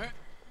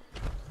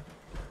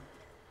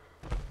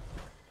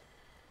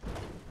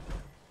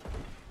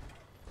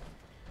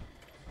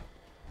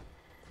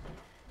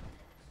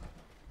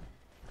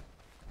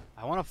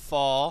 I want to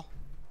fall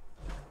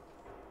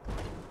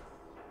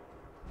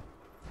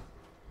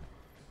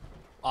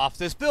off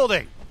this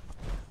building.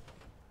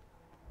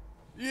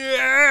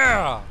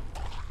 Yeah!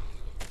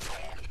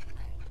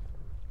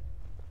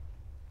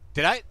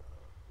 Did I?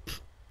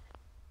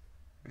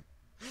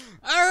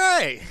 All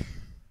right.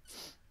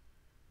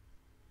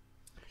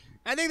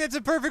 I think that's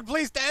a perfect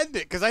place to end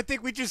it, because I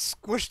think we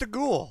just squished a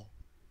ghoul.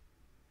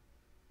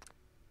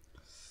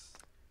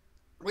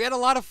 We had a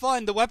lot of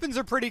fun. The weapons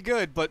are pretty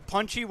good, but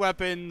punchy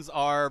weapons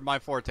are my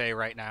forte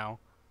right now.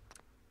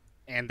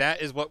 And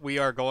that is what we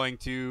are going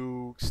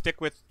to stick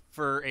with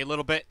for a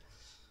little bit.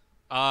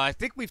 I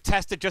think we've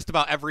tested just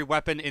about every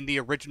weapon in the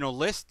original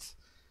list.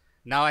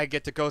 Now I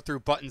get to go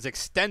through Button's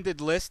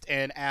extended list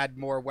and add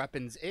more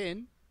weapons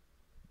in.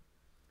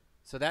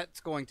 So that's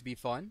going to be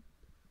fun.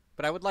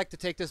 But I would like to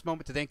take this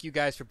moment to thank you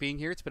guys for being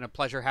here. It's been a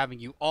pleasure having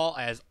you all,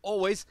 as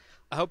always.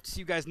 I hope to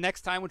see you guys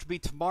next time, which will be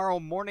tomorrow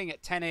morning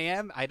at 10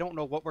 a.m. I don't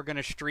know what we're going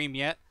to stream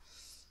yet.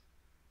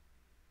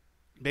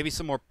 Maybe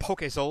some more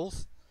Poke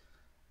Souls.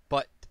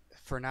 But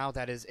for now,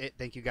 that is it.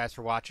 Thank you guys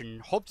for watching.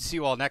 Hope to see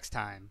you all next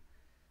time.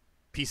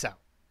 Peace out.